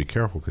 you better be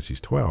careful because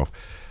she's 12.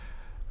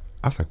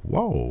 I was like,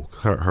 whoa.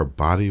 Her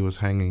body was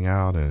hanging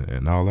out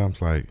and all that. I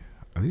was like,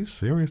 are you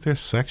serious? They're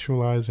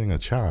sexualizing a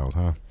child,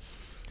 huh?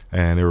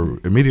 And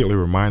it immediately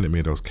reminded me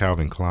of those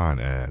Calvin Klein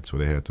ads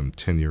where they had them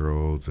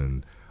 10-year-olds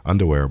in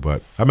underwear.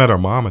 But I met her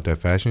mom at that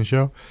fashion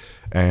show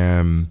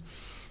and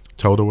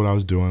told her what I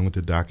was doing with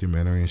the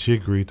documentary, and she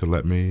agreed to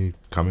let me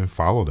come and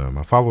follow them.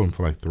 I followed them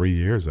for like 3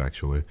 years,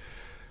 actually.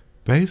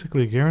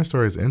 Basically, Garen's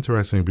story is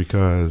interesting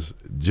because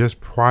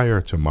just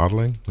prior to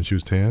modeling, when she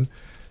was 10,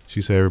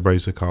 she said everybody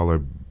used to call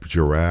her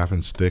giraffe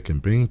and stick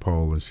and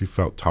beanpole, and she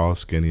felt tall,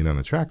 skinny, and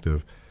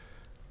unattractive.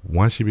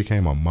 Once she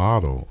became a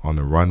model on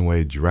the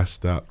runway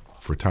dressed up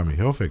for Tommy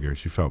Hilfiger,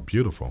 she felt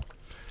beautiful.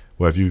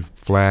 Well, if you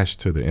flash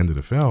to the end of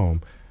the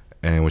film,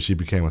 and when she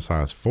became a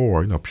size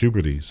 4,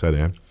 puberty set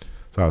in,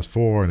 size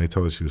 4, and they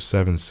told her she was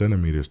 7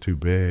 centimeters too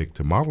big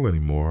to model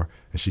anymore,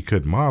 and she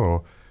couldn't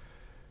model.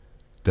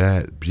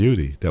 That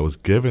beauty that was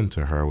given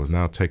to her was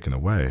now taken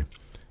away,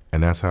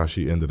 and that's how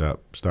she ended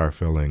up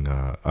feeling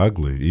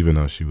ugly, even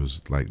though she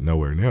was like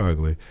nowhere near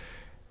ugly.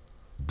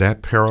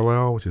 That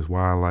parallel, which is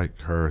why I like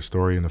her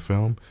story in the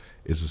film,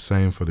 is the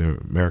same for the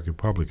American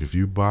public. If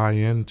you buy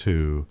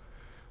into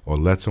or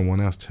let someone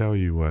else tell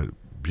you what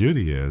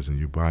beauty is, and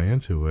you buy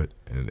into it,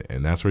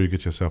 and that's where you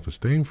get your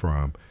self-esteem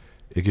from,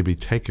 it can be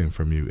taken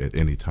from you at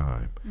any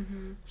time.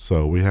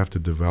 So we have to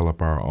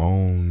develop our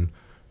own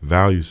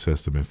value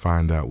system and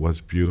find out what's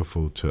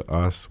beautiful to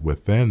us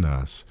within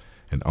us,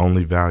 and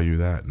only value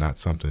that, not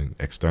something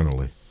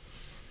externally.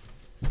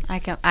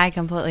 I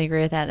completely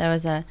agree with that. That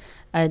was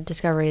a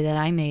discovery that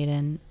I made,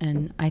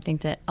 and I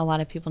think that a lot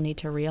of people need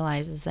to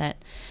realize is that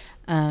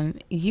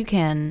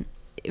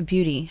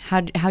beauty,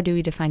 how do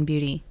we define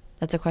beauty?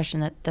 That's a question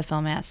that the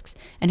film asks,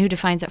 and who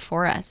defines it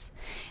for us?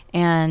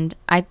 And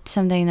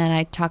something that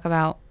I talk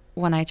about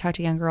when I talk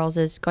to young girls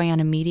is going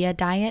on a media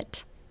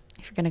diet.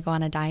 If you're going to go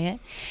on a diet,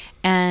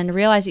 and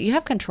realize that you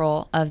have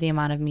control of the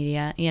amount of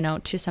media,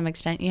 to some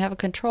extent, you have a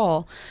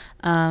control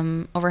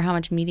over how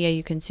much media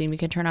you consume. You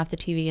can turn off the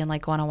TV and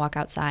like go on a walk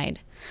outside.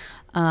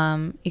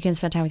 You can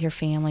spend time with your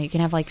family. You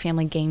can have like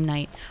family game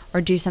night,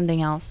 or do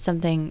something else,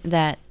 something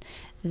that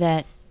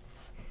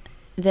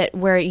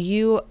where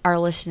you are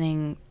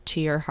listening to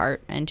your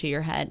heart and to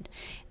your head,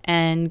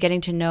 and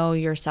getting to know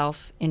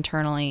yourself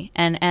internally.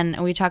 And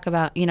we talk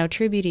about,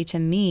 true beauty to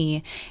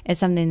me is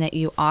something that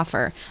you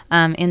offer.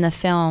 In the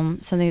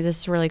film, something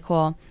that's really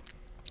cool,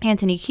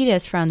 Anthony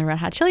Kiedis from the Red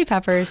Hot Chili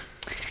Peppers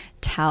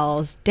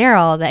tells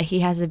Darryl that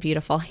he has a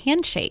beautiful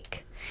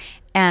handshake.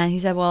 And he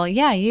said, well,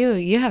 yeah,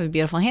 you have a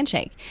beautiful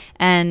handshake.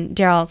 And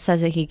Darryl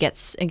says that he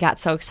got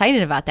so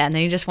excited about that, and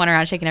then he just went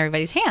around shaking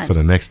everybody's hands. For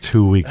the next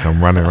 2 weeks,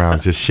 I'm running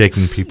around just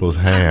shaking people's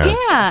hands.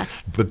 Yeah.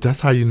 But that's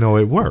how you know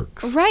it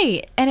works.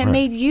 Right. And it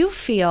made you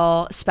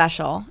feel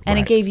special, and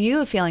it gave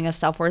you a feeling of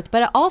self-worth,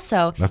 but it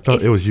also... I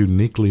felt it was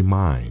uniquely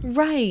mine.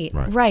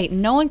 Right.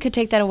 No one could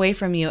take that away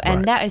from you,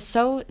 and that is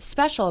so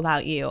special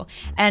about you.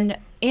 And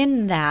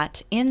in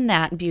that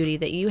beauty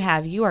that you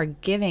have, you are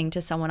giving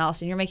to someone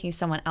else, and you're making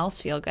someone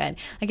else feel good.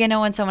 Like, I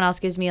know when someone else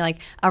gives me like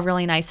a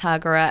really nice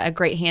hug or a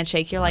great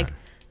handshake, you're like,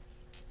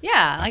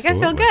 yeah, like I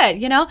feel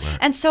good, Right.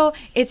 And so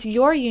it's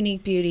your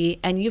unique beauty,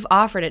 and you've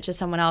offered it to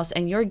someone else,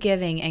 and you're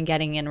giving and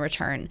getting in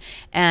return.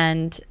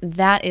 And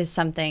that is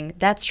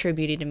that's true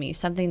beauty to me,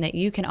 something that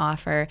you can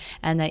offer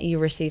and that you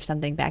receive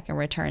something back in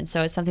return.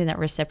 So it's something that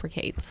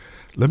reciprocates.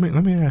 Let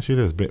me ask you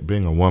this: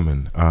 being a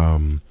woman,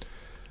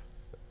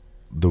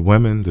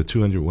 the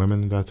 200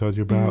 women that I told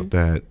you about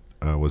that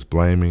was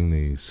blaming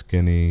the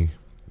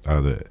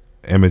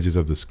images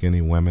of the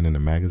skinny women in the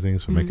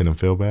magazines for making them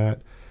feel bad,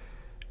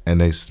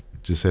 and they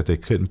just said they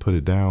couldn't put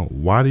it down.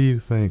 Why do you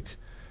think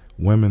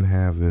women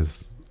have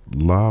this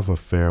love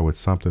affair with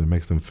something that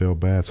makes them feel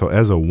bad? So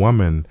as a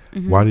woman,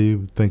 why do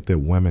you think that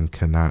women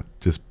cannot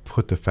just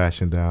put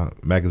the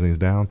magazines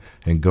down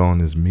and go on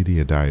this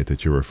media diet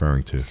that you're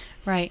referring to?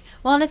 Right.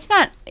 Well, and it's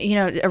not,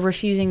 a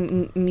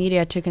refusing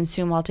media to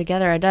consume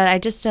altogether. I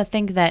just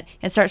think that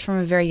it starts from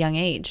a very young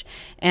age.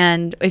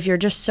 And if you're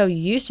just so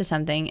used to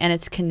something and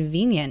it's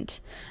convenient,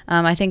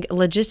 I think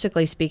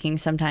logistically speaking,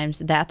 sometimes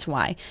that's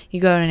why.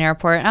 You go to an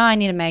airport, I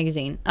need a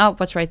magazine. Oh,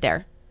 what's right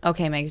there?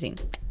 Okay, magazine.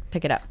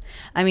 Pick it up.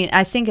 I mean,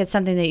 I think it's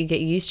something that you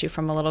get used to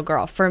from a little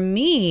girl. For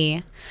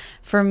me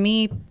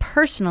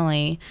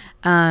personally,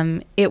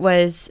 it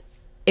was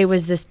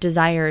this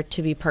desire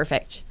to be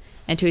perfect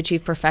and to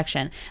achieve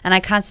perfection. And I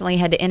constantly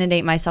had to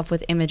inundate myself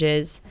with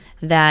images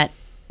that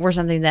were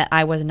something that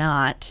I was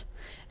not,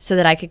 so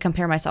that I could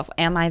compare myself.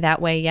 Am I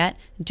that way yet?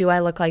 Do I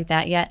look like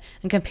that yet?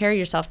 And compare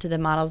yourself to the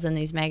models in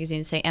these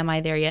magazines. Say, am I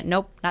there yet?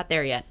 Nope, not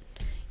there yet.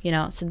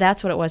 So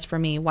that's what it was for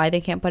me, why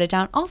they can't put it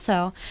down.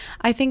 Also,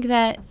 I think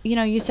that,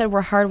 you said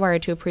we're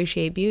hardwired to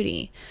appreciate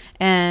beauty.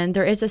 And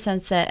there is a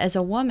sense that as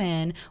a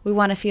woman, we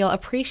want to feel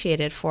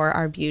appreciated for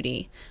our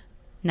beauty.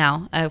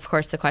 Now, of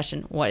course, the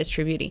question, what is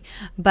true beauty?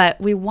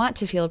 But we want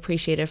to feel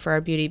appreciated for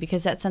our beauty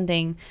because that's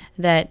something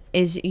that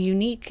is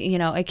unique.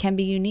 It can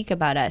be unique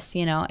about us.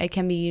 It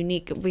can be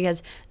unique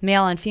because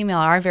male and female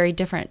are very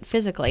different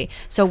physically.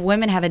 So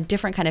women have a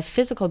different kind of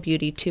physical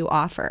beauty to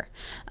offer.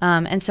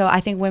 And so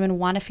I think women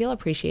want to feel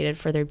appreciated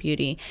for their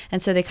beauty.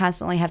 And so they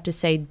constantly have to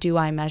say, do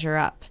I measure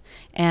up?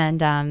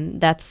 And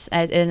it's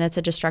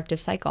a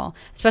destructive cycle,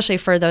 especially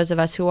for those of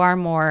us who are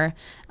more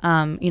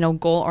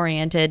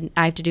goal-oriented.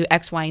 I have to do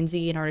X, Y, and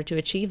Z in order to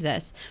achieve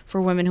this. For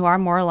women who are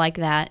more like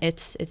that,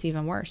 it's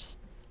even worse.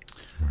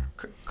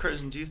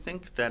 Kirsten, do you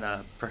think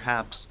that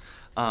perhaps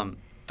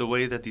the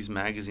way that these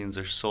magazines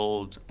are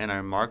sold and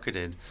are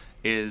marketed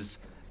is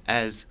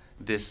as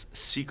this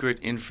secret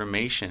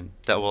information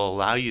that will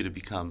allow you to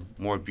become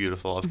more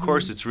beautiful? Of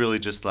course, it's really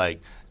just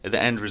like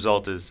the end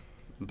result is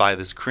buy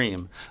this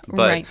cream. But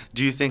right.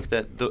 Do you think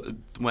that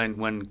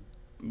when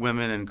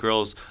women and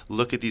girls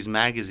look at these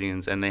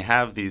magazines and they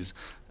have these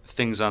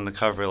things on the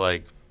cover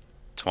like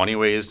 20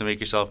 ways to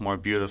make yourself more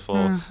beautiful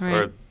right.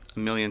 or a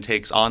million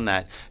takes on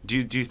that, do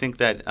you think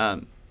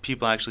that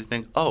people actually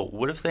think, oh,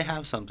 what if they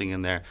have something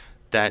in there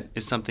that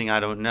is something I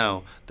don't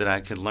know that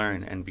I could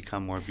learn and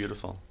become more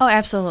beautiful? Oh,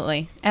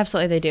 absolutely.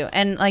 Absolutely they do.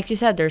 And like you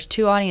said, there's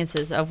two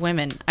audiences of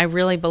women. I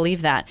really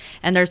believe that.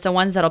 And there's the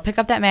ones that'll pick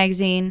up that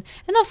magazine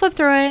and they'll flip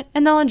through it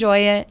and they'll enjoy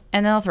it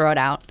and they'll throw it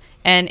out.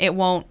 And it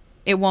won't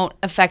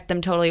affect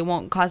them totally. It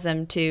won't cause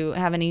them to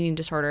have an eating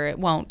disorder. It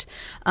won't.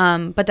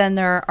 But then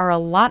there are a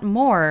lot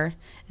more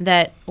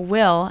that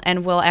will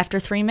after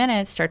 3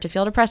 minutes start to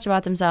feel depressed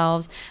about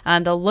themselves.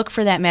 They'll look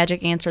for that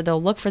magic answer.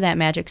 They'll look for that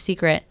magic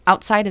secret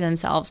outside of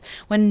themselves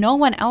when no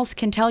one else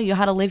can tell you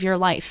how to live your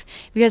life.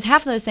 Because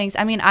half of those things,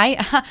 I mean,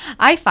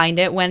 I find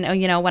it when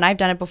I've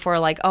done it before,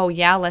 like, oh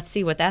yeah, let's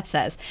see what that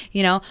says.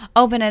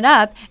 Open it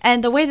up,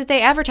 and the way that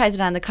they advertise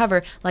it on the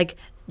cover, like,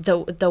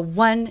 the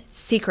one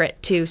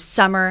secret to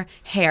summer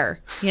hair,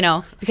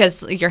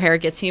 because your hair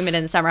gets humid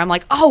in the summer. I'm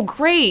like, oh,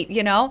 great,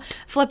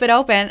 flip it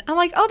open. I'm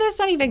like, oh, that's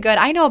not even good.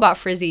 I know about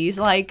frizzies.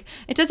 Like,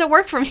 it doesn't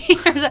work for me.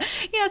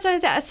 So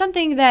that's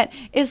something that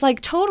is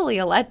like totally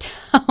a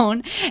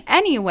letdown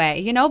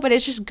anyway, but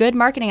it's just good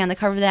marketing on the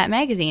cover of that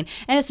magazine.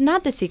 And it's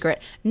not the secret.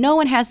 No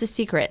one has the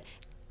secret.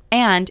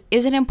 And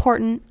is it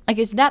important? Like,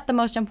 is that the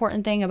most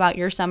important thing about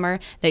your summer,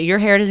 that your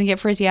hair doesn't get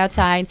frizzy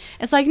outside?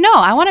 It's like, no,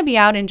 I want to be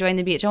out enjoying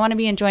the beach. I want to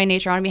be enjoying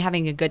nature. I want to be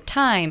having a good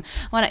time.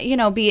 I want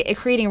to, be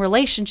creating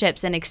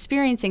relationships and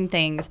experiencing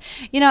things,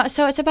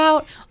 so it's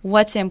about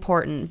what's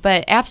important.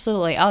 But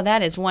absolutely,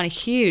 that is one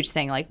huge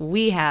thing. Like,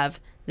 we have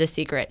the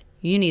secret.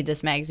 You need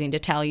this magazine to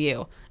tell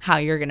you how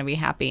you're going to be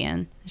happy.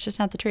 And it's just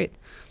not the truth.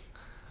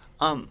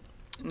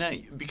 Now,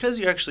 because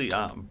you actually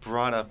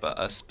brought up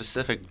a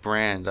specific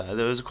brand,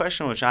 there was a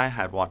question which I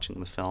had watching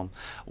the film,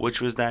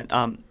 which was that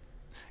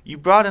you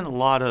brought in a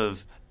lot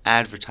of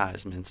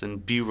advertisements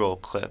and B-roll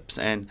clips,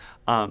 and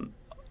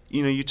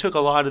you took a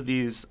lot of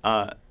these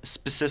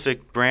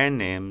specific brand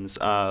names,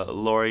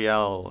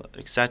 L'Oreal,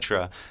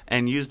 etc.,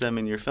 and used them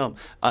in your film.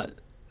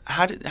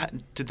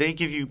 Did they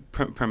give you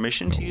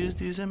permission to use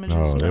these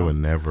images? No, they would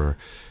never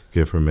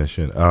give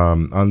permission.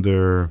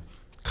 Under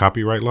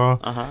copyright law,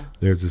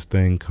 there's this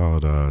thing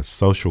called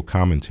social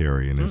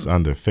commentary, and it's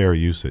under fair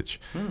usage.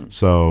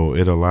 So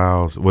it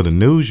allows, well, the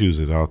news use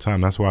it all the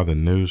time. That's why the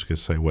news can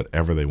say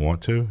whatever they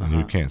want to, and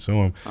you can't sue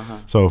them.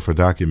 So for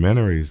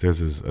documentaries, there's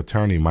this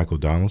attorney, Michael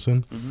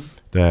Donaldson,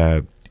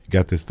 that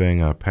got this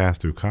thing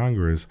passed through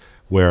Congress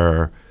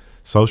where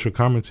social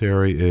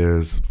commentary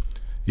is,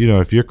 you know,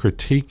 if you're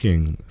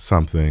critiquing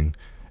something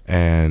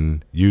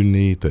and you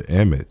need the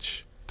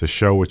image to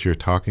show what you're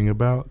talking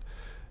about,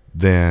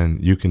 then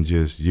you can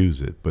just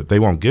use it. But they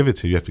won't give it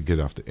to you. You have to get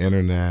it off the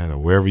internet or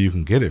wherever you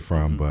can get it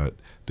from, but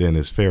then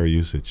it's fair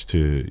usage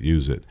to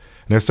use it.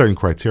 And there's certain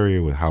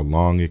criteria with how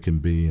long it can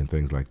be and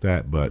things like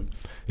that, but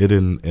it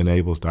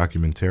enables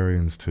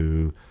documentarians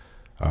to,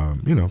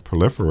 you know,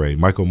 proliferate.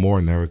 Michael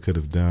Moore never could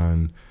have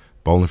done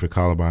Bowling for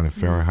Columbine and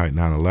Fahrenheit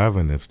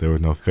 9/11 if there were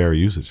no fair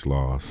usage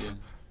laws.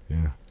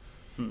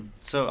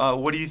 So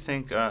what do you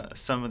think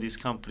some of these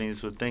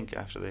companies would think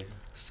after they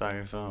saw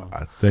your film?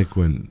 I think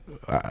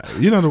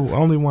you know, the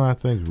only one I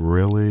think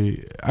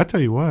really, I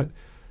tell you what,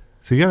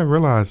 so you got to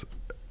realize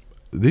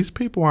these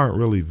people aren't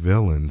really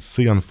villains.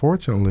 See,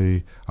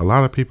 unfortunately, a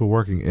lot of people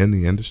working in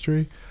the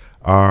industry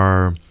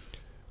are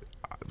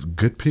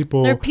good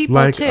people. They're people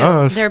like too.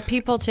 us. They're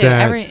people too.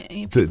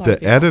 The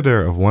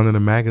editor of one of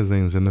the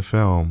magazines in the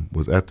film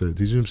was at the.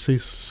 Did you see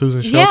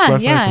Susan Schultz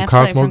last night from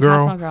Cosmo Girl?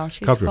 Cosmo Girl.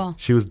 She's cool.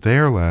 She was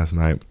there last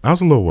night. I was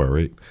a little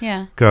worried.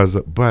 Yeah.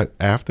 But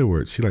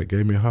afterwards, she like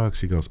gave me a hug.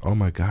 She goes, "Oh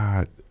my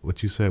God,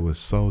 what you said was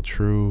so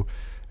true,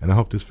 and I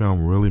hope this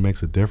film really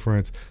makes a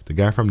difference." The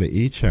guy from the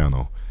E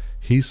Channel,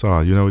 he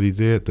saw. You know what he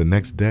did? The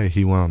next day,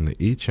 he went on the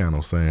E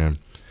Channel saying,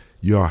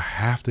 "You all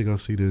have to go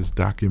see this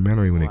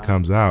documentary when it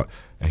comes out."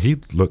 And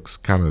he looks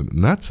kind of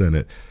nuts in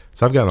it.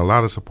 So I've gotten a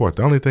lot of support.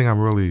 The only thing I'm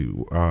really,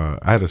 I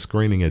had a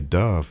screening at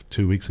Dove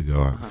 2 weeks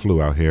ago. I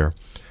flew out here,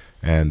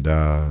 and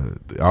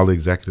all the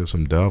executives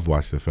from Dove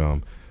watched the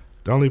film.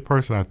 The only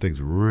person I think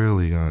is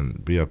really going to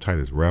be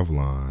uptight is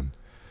Revlon,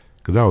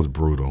 because that was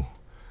brutal,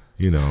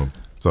 you know.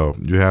 So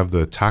you have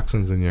the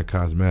toxins in your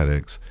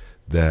cosmetics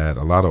that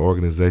a lot of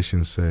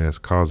organizations says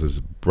causes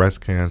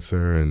breast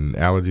cancer and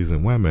allergies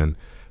in women,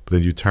 but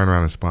then you turn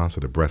around and sponsor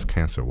the breast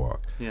cancer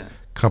walk. Yeah.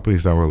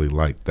 Companies don't really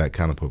like that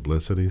kind of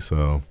publicity,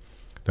 so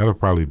that'll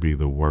probably be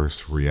the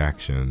worst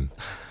reaction,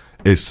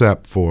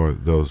 except for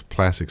those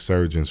plastic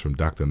surgeons from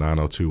Dr.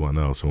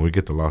 90210. So when we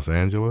get to Los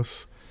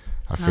Angeles,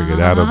 I figure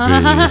that'll be.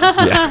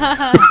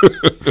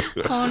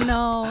 Oh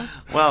no.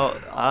 Well,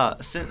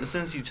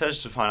 since you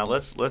touched upon it,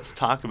 let's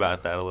talk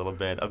about that a little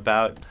bit,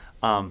 about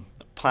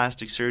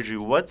plastic surgery.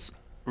 What's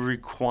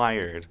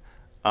required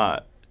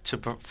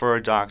for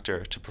a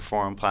doctor to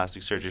perform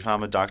plastic surgery? If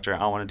I'm a doctor,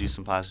 I want to do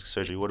some plastic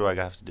surgery, what do I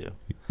have to do?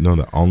 No,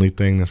 the only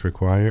thing that's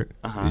required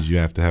is you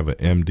have to have an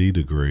MD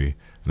degree.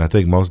 And I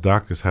think most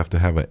doctors have to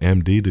have an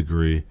MD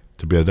degree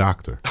to be a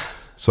doctor.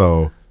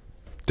 So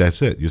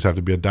that's it. You just have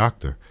to be a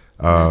doctor.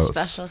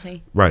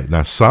 Specialty. Right.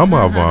 Now, some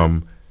of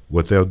them,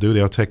 what they'll do,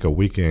 they'll take a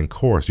weekend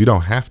course. You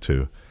don't have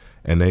to.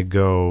 And they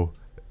go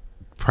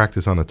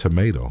practice on a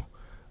tomato,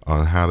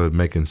 on how to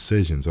make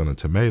incisions on a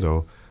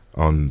tomato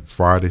on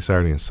Friday,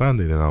 Saturday, and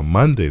Sunday. Then on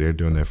Monday, they're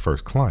doing their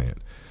first client.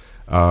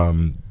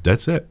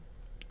 That's it.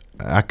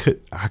 I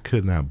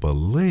could not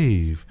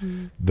believe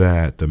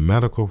that the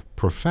medical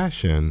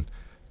profession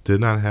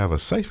did not have a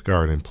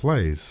safeguard in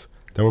place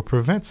that would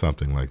prevent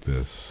something like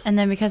this. And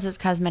then because it's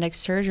cosmetic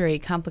surgery,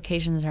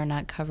 complications are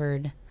not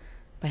covered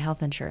by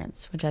health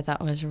insurance, which I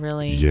thought was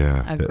really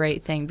a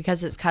great thing,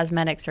 because it's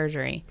cosmetic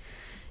surgery.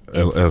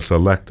 It's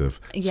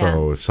elective. Yeah.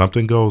 So if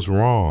something goes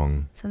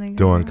wrong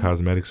during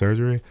cosmetic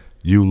surgery,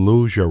 you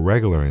lose your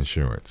regular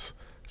insurance.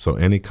 So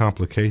any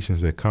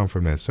complications that come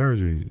from that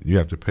surgery, you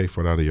have to pay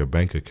for it out of your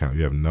bank account.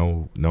 You have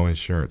no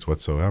insurance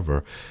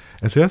whatsoever.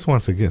 And so that's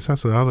that's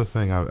the other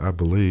thing I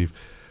believe.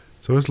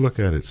 So let's look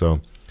at it.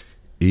 So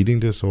eating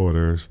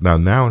disorders,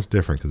 now it's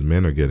different because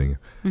men are getting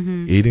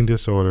it. Eating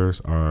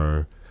disorders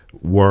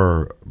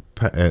were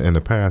in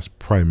the past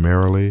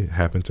primarily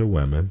happened to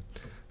women,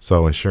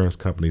 so insurance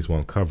companies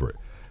won't cover it.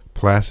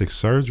 Plastic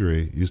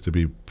surgery used to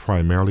be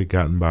primarily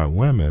gotten by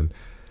women.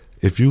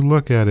 If you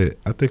look at it,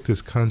 I think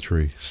this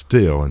country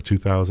still in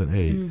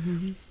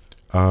 2008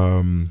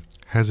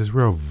 has this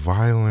real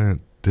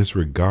violent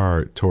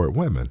disregard toward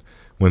women.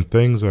 When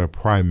things are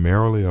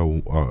primarily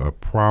a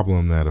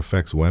problem that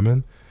affects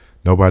women,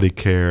 nobody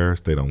cares.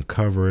 They don't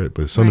cover it.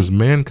 But as soon as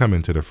men come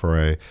into the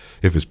fray,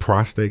 if it's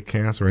prostate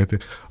cancer or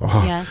anything,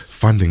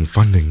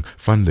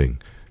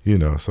 funding. You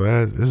know, so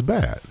it's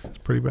bad. It's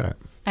pretty bad.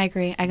 I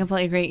agree. I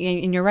completely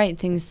agree. And you're right.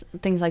 Things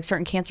like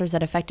certain cancers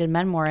that affected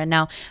men more. And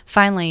now,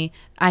 finally,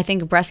 I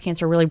think breast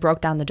cancer really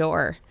broke down the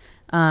door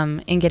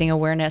in getting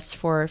awareness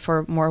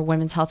for more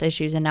women's health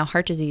issues, and now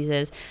heart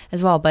diseases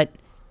as well. But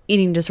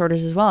eating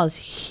disorders as well is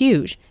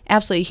huge,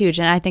 absolutely huge.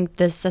 And I think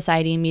this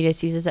society and media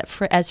sees it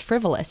as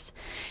frivolous.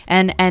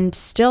 And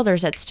still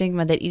there's that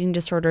stigma that eating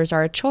disorders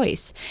are a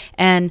choice.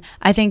 And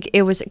I think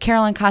it was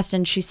Carolyn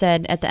Costin, she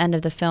said at the end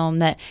of the film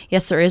that,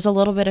 yes, there is a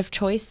little bit of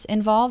choice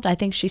involved. I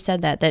think she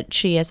said that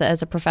she,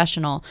 as a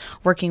professional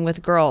working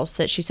with girls,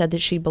 that she said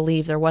that she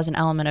believed there was an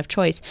element of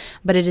choice,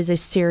 but it is a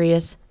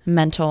serious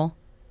mental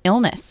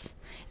illness.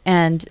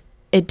 And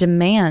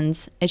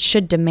it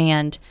should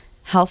demand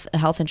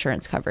health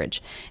insurance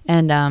coverage,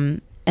 and I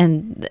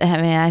mean,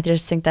 I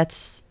just think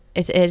it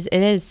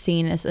is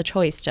seen as a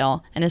choice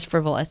still, and is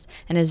frivolous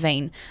and is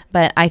vain.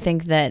 But I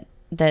think that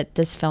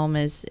this film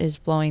is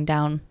blowing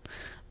down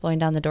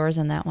the doors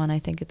on that one. I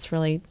think it's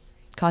really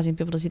causing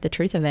people to see the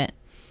truth of it.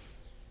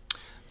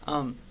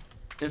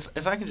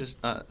 If I can just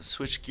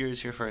switch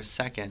gears here for a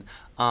second,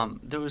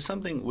 there was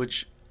something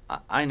which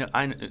I know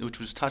which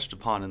was touched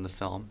upon in the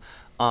film.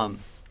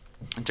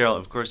 Darryl,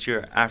 of course,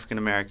 you're an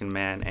African-American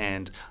man,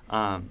 and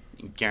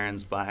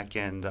Garen's black,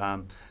 and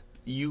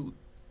you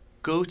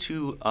go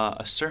to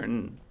a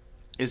certain...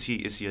 Is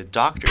he a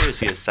doctor? Is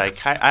he a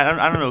psychiatrist?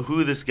 I don't know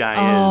who this guy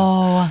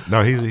is.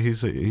 No, he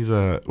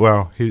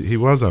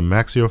was a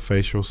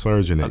maxillofacial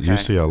surgeon at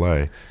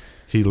UCLA.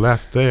 He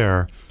left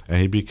there,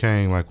 and he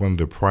became like one of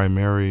the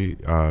primary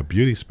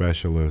beauty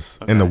specialists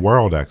in the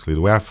world, actually.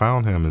 The way I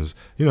found him is,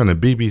 and the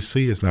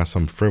BBC is not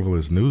some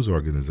frivolous news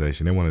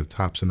organization. They're one of the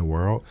tops in the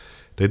world.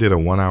 They did a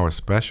 1-hour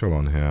special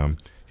on him.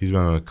 He's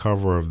been on the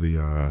cover of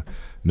the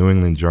New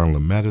England Journal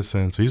of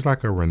Medicine. So he's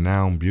like a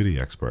renowned beauty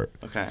expert.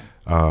 Okay.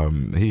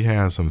 He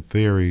has some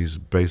theories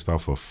based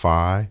off of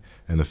Phi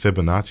and the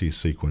Fibonacci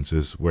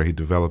sequences where he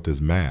developed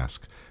his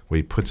mask, where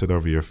he puts it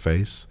over your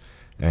face.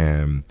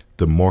 And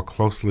the more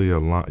closely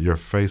your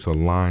face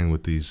aligned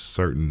with these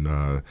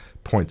certain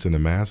points in the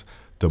mask,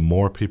 the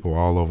more people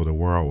all over the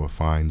world will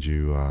find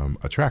you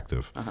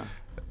attractive.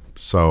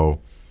 So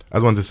I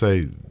just wanted to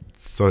say...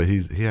 So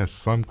he has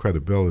some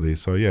credibility.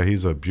 So yeah,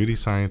 he's a beauty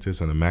scientist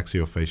and a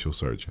maxillofacial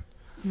surgeon.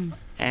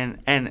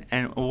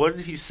 And what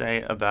did he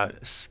say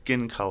about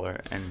skin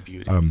color and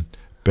beauty?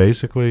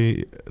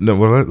 Basically, no.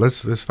 Well,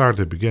 let's start at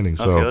the beginning.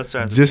 So let's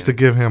start at the just beginning.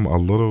 To give him a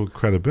little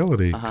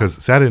credibility,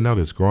 because I didn't know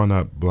this growing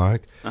up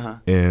black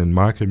in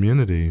my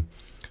community,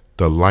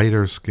 the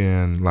lighter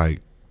skin,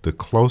 like the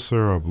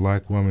closer a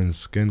black woman's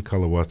skin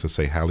color was to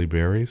say Halle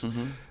Berry's.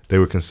 They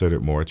were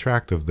considered more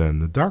attractive than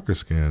the darker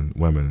skinned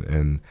women.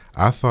 And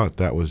I thought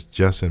that was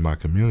just in my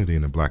community,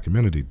 in the black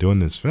community. Doing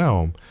this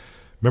film,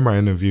 remember I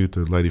interviewed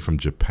the lady from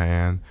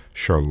Japan,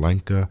 Sri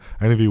Lanka.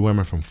 I interviewed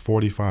women from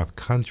 45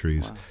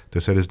 countries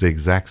that said it's the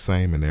exact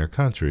same in their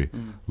country.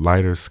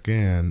 Lighter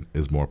skin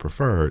is more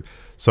preferred.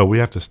 So we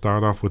have to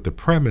start off with the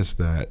premise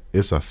that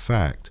it's a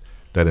fact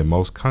that in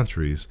most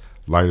countries,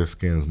 lighter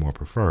skin is more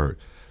preferred.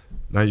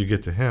 Now you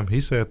get to him. He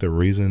said the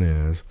reason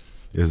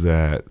is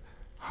that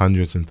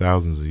hundreds and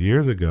thousands of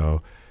years ago,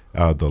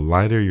 the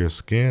lighter your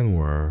skin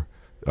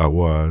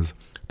was,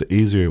 the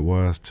easier it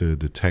was to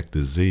detect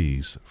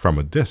disease from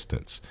a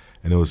distance.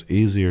 And it was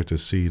easier to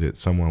see that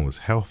someone was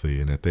healthy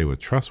and that they were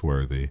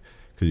trustworthy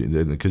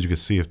because you could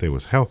see if they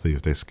was healthy.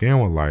 If their skin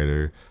was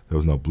lighter, there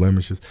was no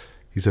blemishes.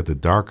 He said the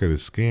darker the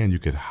skin, you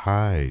could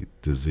hide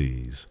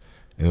disease.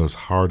 And it was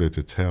harder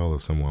to tell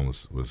if someone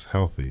was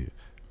healthy,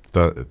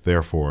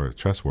 therefore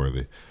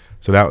trustworthy.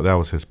 So that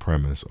was his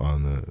premise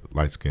on the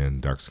light skin,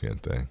 dark skin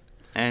thing.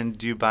 And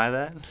do you buy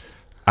that?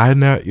 I had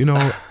never,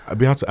 I'll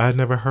be honest, I had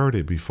never heard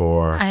it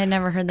before. I had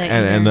never heard that either.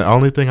 either. And the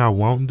only thing I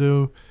won't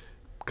do,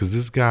 because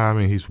this guy, I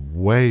mean, he's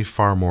way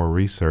far more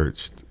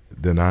researched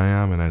than I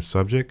am in that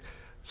subject.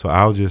 So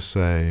I'll just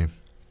say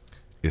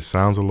it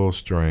sounds a little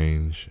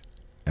strange,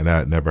 and I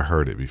had never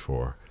heard it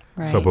before.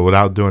 Right. So, but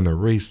without doing the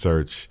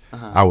research,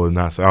 I would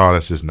not say, "Oh,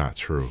 that's just not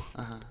true."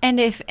 And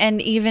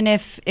even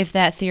if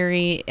that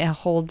theory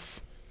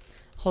holds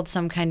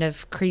some kind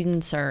of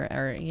credence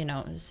or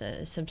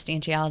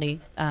substantiality,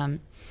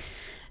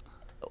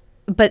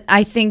 but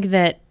I think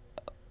that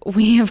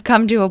we have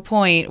come to a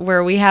point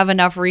where we have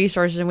enough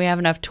resources and we have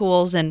enough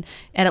tools and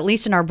at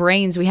least in our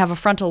brains we have a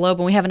frontal lobe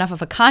and we have enough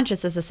of a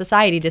conscience as a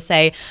society to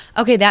say,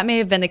 okay, that may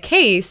have been the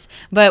case,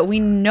 but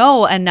we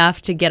know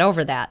enough to get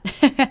over that.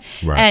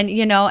 Right.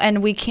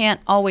 And we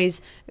can't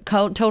always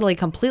totally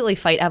completely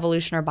fight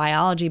evolution or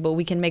biology, but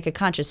we can make a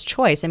conscious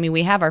choice. I mean,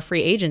 we have our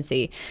free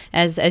agency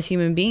as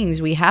human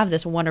beings. We have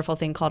this wonderful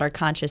thing called our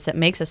conscious that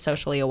makes us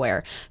socially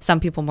aware. Some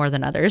people more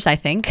than others, I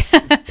think.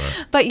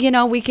 Right. But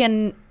we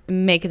can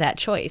make that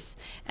choice.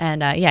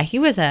 And he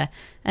was an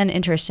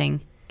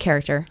interesting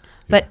character.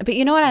 Yeah. But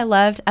you know what I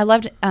loved? I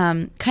loved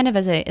kind of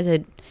as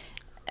a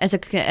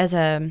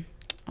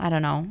I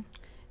don't know,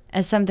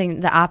 as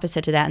something the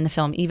opposite to that in the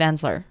film, Eve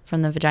Ensler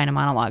from the Vagina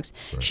Monologues.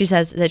 Right. She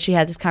says that she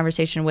had this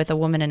conversation with a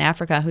woman in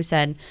Africa who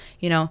said,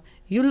 you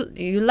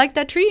like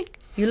that tree?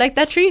 You like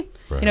that tree?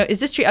 Right. Is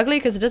this tree ugly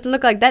because it doesn't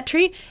look like that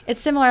tree? It's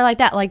similar like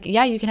that. Like,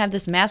 yeah, you can have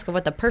this mask of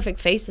what the perfect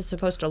face is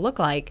supposed to look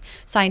like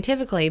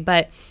scientifically,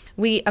 but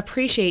we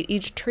appreciate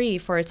each tree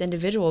for its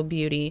individual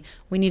beauty,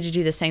 we need to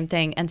do the same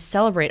thing and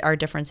celebrate our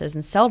differences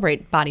and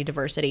celebrate body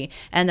diversity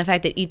and the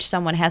fact that each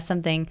someone has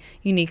something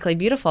uniquely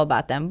beautiful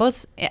about them,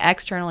 both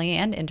externally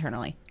and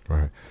internally.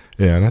 Right.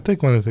 Yeah, and I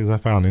think one of the things I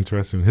found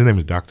interesting, his name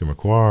is Dr.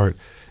 McQuarrie,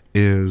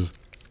 is,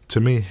 to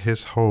me,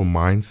 his whole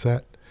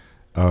mindset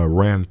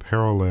ran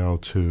parallel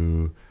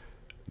to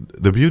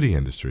the beauty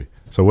industry.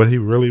 So what he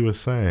really was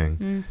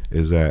saying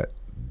is that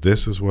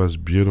this is what's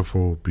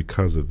beautiful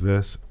because of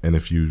this, and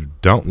if you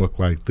don't look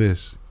like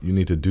this, you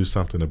need to do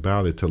something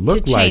about it to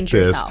look like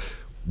this, yourself.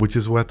 Which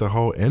is what the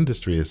whole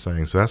industry is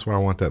saying. So that's why I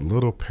want that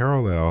little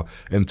parallel.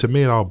 And to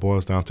me, it all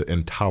boils down to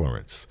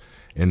intolerance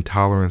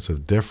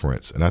of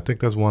difference. And I think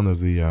that's one of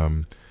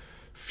the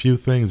few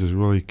things is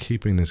really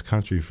keeping this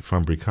country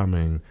from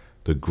becoming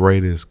the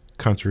greatest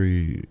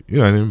country,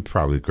 and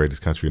probably the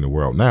greatest country in the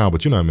world now,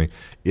 but you know what I mean,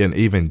 an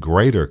even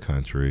greater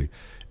country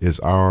is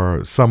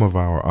some of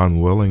our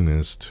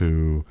unwillingness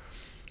to,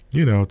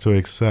 to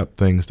accept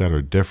things that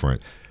are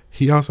different.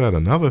 He also had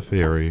another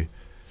theory,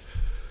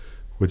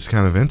 which is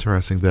kind of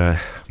interesting,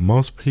 that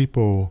most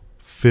people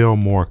feel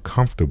more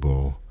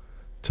comfortable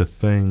to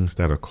things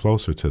that are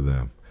closer to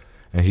them.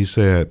 And he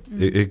said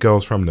it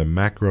goes from the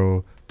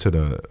macro to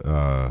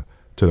the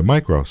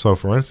micro. So,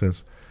 for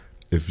instance,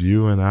 if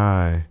you and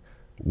I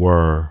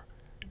were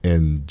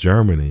in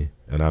Germany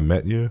and I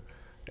met you,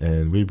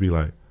 and we'd be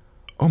like,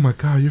 "Oh my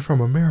God, you're from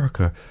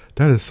America.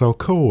 That is so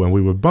cool," and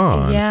we would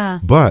bond. Yeah.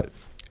 But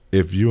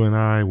if you and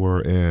I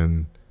were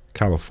in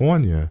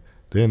California,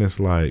 then it's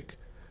like,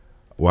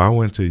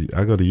 well,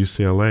 I go to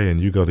UCLA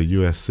and you go to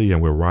USC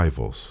and we're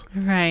rivals.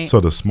 Right.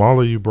 So the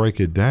smaller you break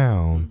it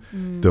down,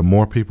 the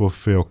more people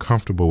feel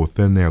comfortable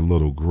within their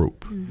little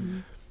group.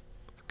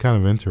 Kind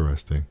of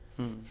interesting.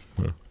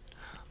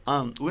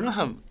 Yeah. We don't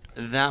have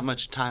that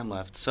much time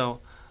left,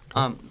 so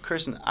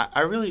Kirsten,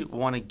 I really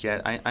want to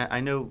get, I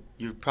know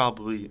you're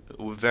probably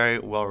very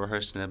well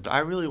rehearsed in it, but I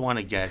really want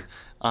to get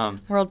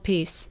world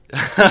peace.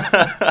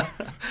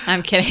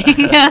 I'm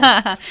kidding.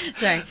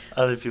 Sorry.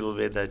 Other people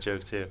made that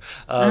joke too.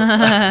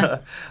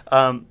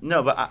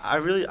 No, but I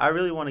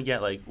really want to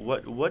get, like,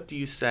 what do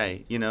you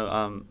say,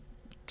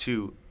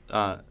 to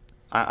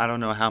I don't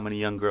know how many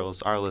young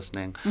girls are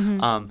listening,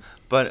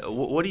 but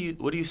what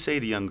do you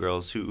say to young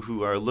girls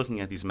who are looking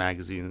at these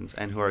magazines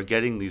and who are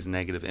getting these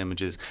negative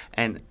images,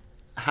 and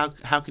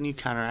how can you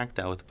counteract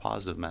that with a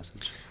positive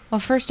message? Well,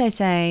 first I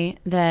say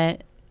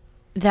that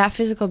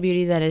physical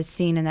beauty that is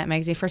seen in that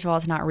magazine, first of all,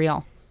 it's not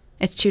real.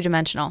 It's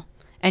two-dimensional,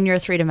 and you're a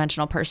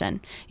three-dimensional person.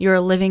 You're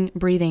a living,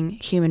 breathing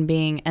human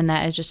being, and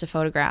that is just a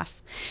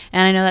photograph.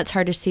 And I know that's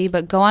hard to see,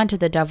 but go onto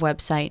the Dove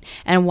website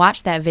and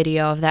watch that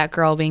video of that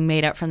girl being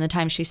made up from the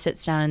time she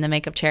sits down in the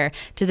makeup chair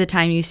to the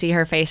time you see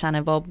her face on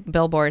a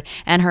billboard,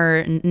 and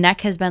her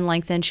neck has been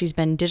lengthened. She's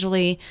been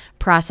digitally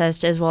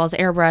processed as well as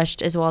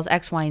airbrushed as well as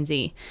X, Y, and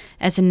Z.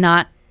 It's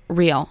not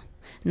real.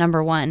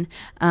 Number one.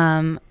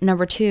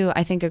 Number two,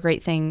 I think a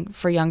great thing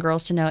for young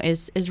girls to know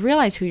is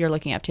realize who you're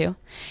looking up to.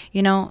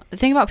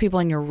 Think about people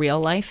in your real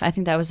life. I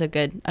think that was a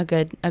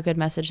good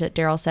message that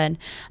Darryl said.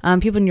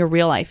 People in your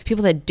real life,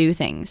 people that do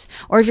things.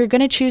 Or if you're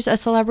going to choose a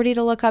celebrity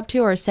to look up to,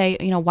 or say,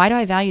 why do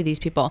I value these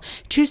people?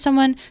 Choose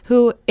someone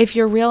who, if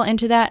you're real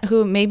into that,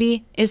 who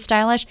maybe is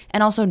stylish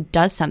and also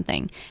does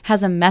something,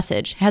 has a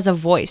message, has a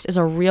voice, is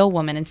a real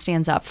woman and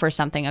stands up for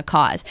something, a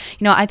cause.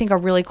 I think a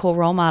really cool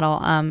role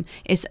model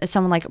is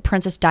someone like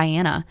Princess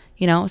Diana,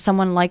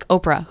 someone like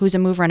Oprah, who's a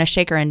mover and a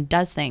shaker and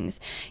does things,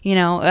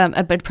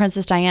 but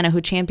Princess Diana,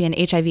 who championed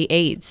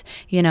HIV/AIDS,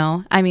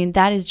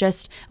 that is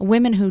just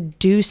women who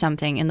do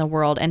something in the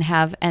world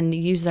and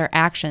use their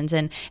actions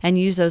and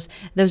use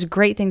those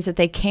great things that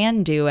they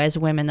can do as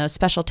women, those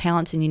special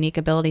talents and unique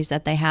abilities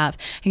that they have.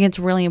 I think it's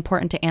really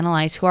important to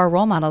analyze who our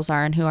role models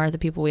are and who are the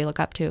people we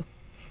look up to.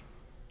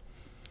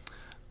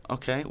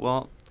 Okay,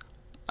 well,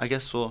 I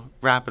guess we'll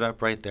wrap it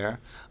up right there.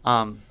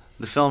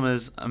 The film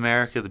is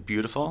America the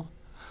Beautiful.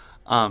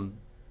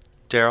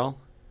 Darryl,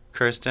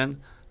 Kirsten,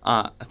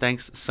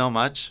 thanks so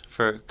much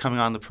for coming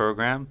on the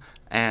program,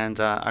 and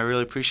I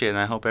really appreciate it, and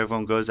I hope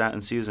everyone goes out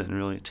and sees it and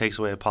really takes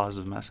away a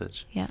positive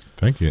message. Yeah.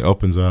 Thank you. It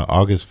opens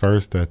August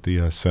 1st at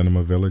the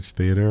Cinema Village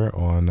Theater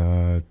on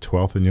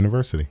 12th and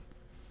University.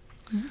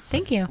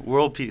 Thank you.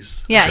 World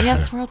peace. Yeah,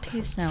 it's world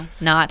peace. No,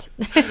 not.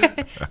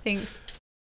 Thanks.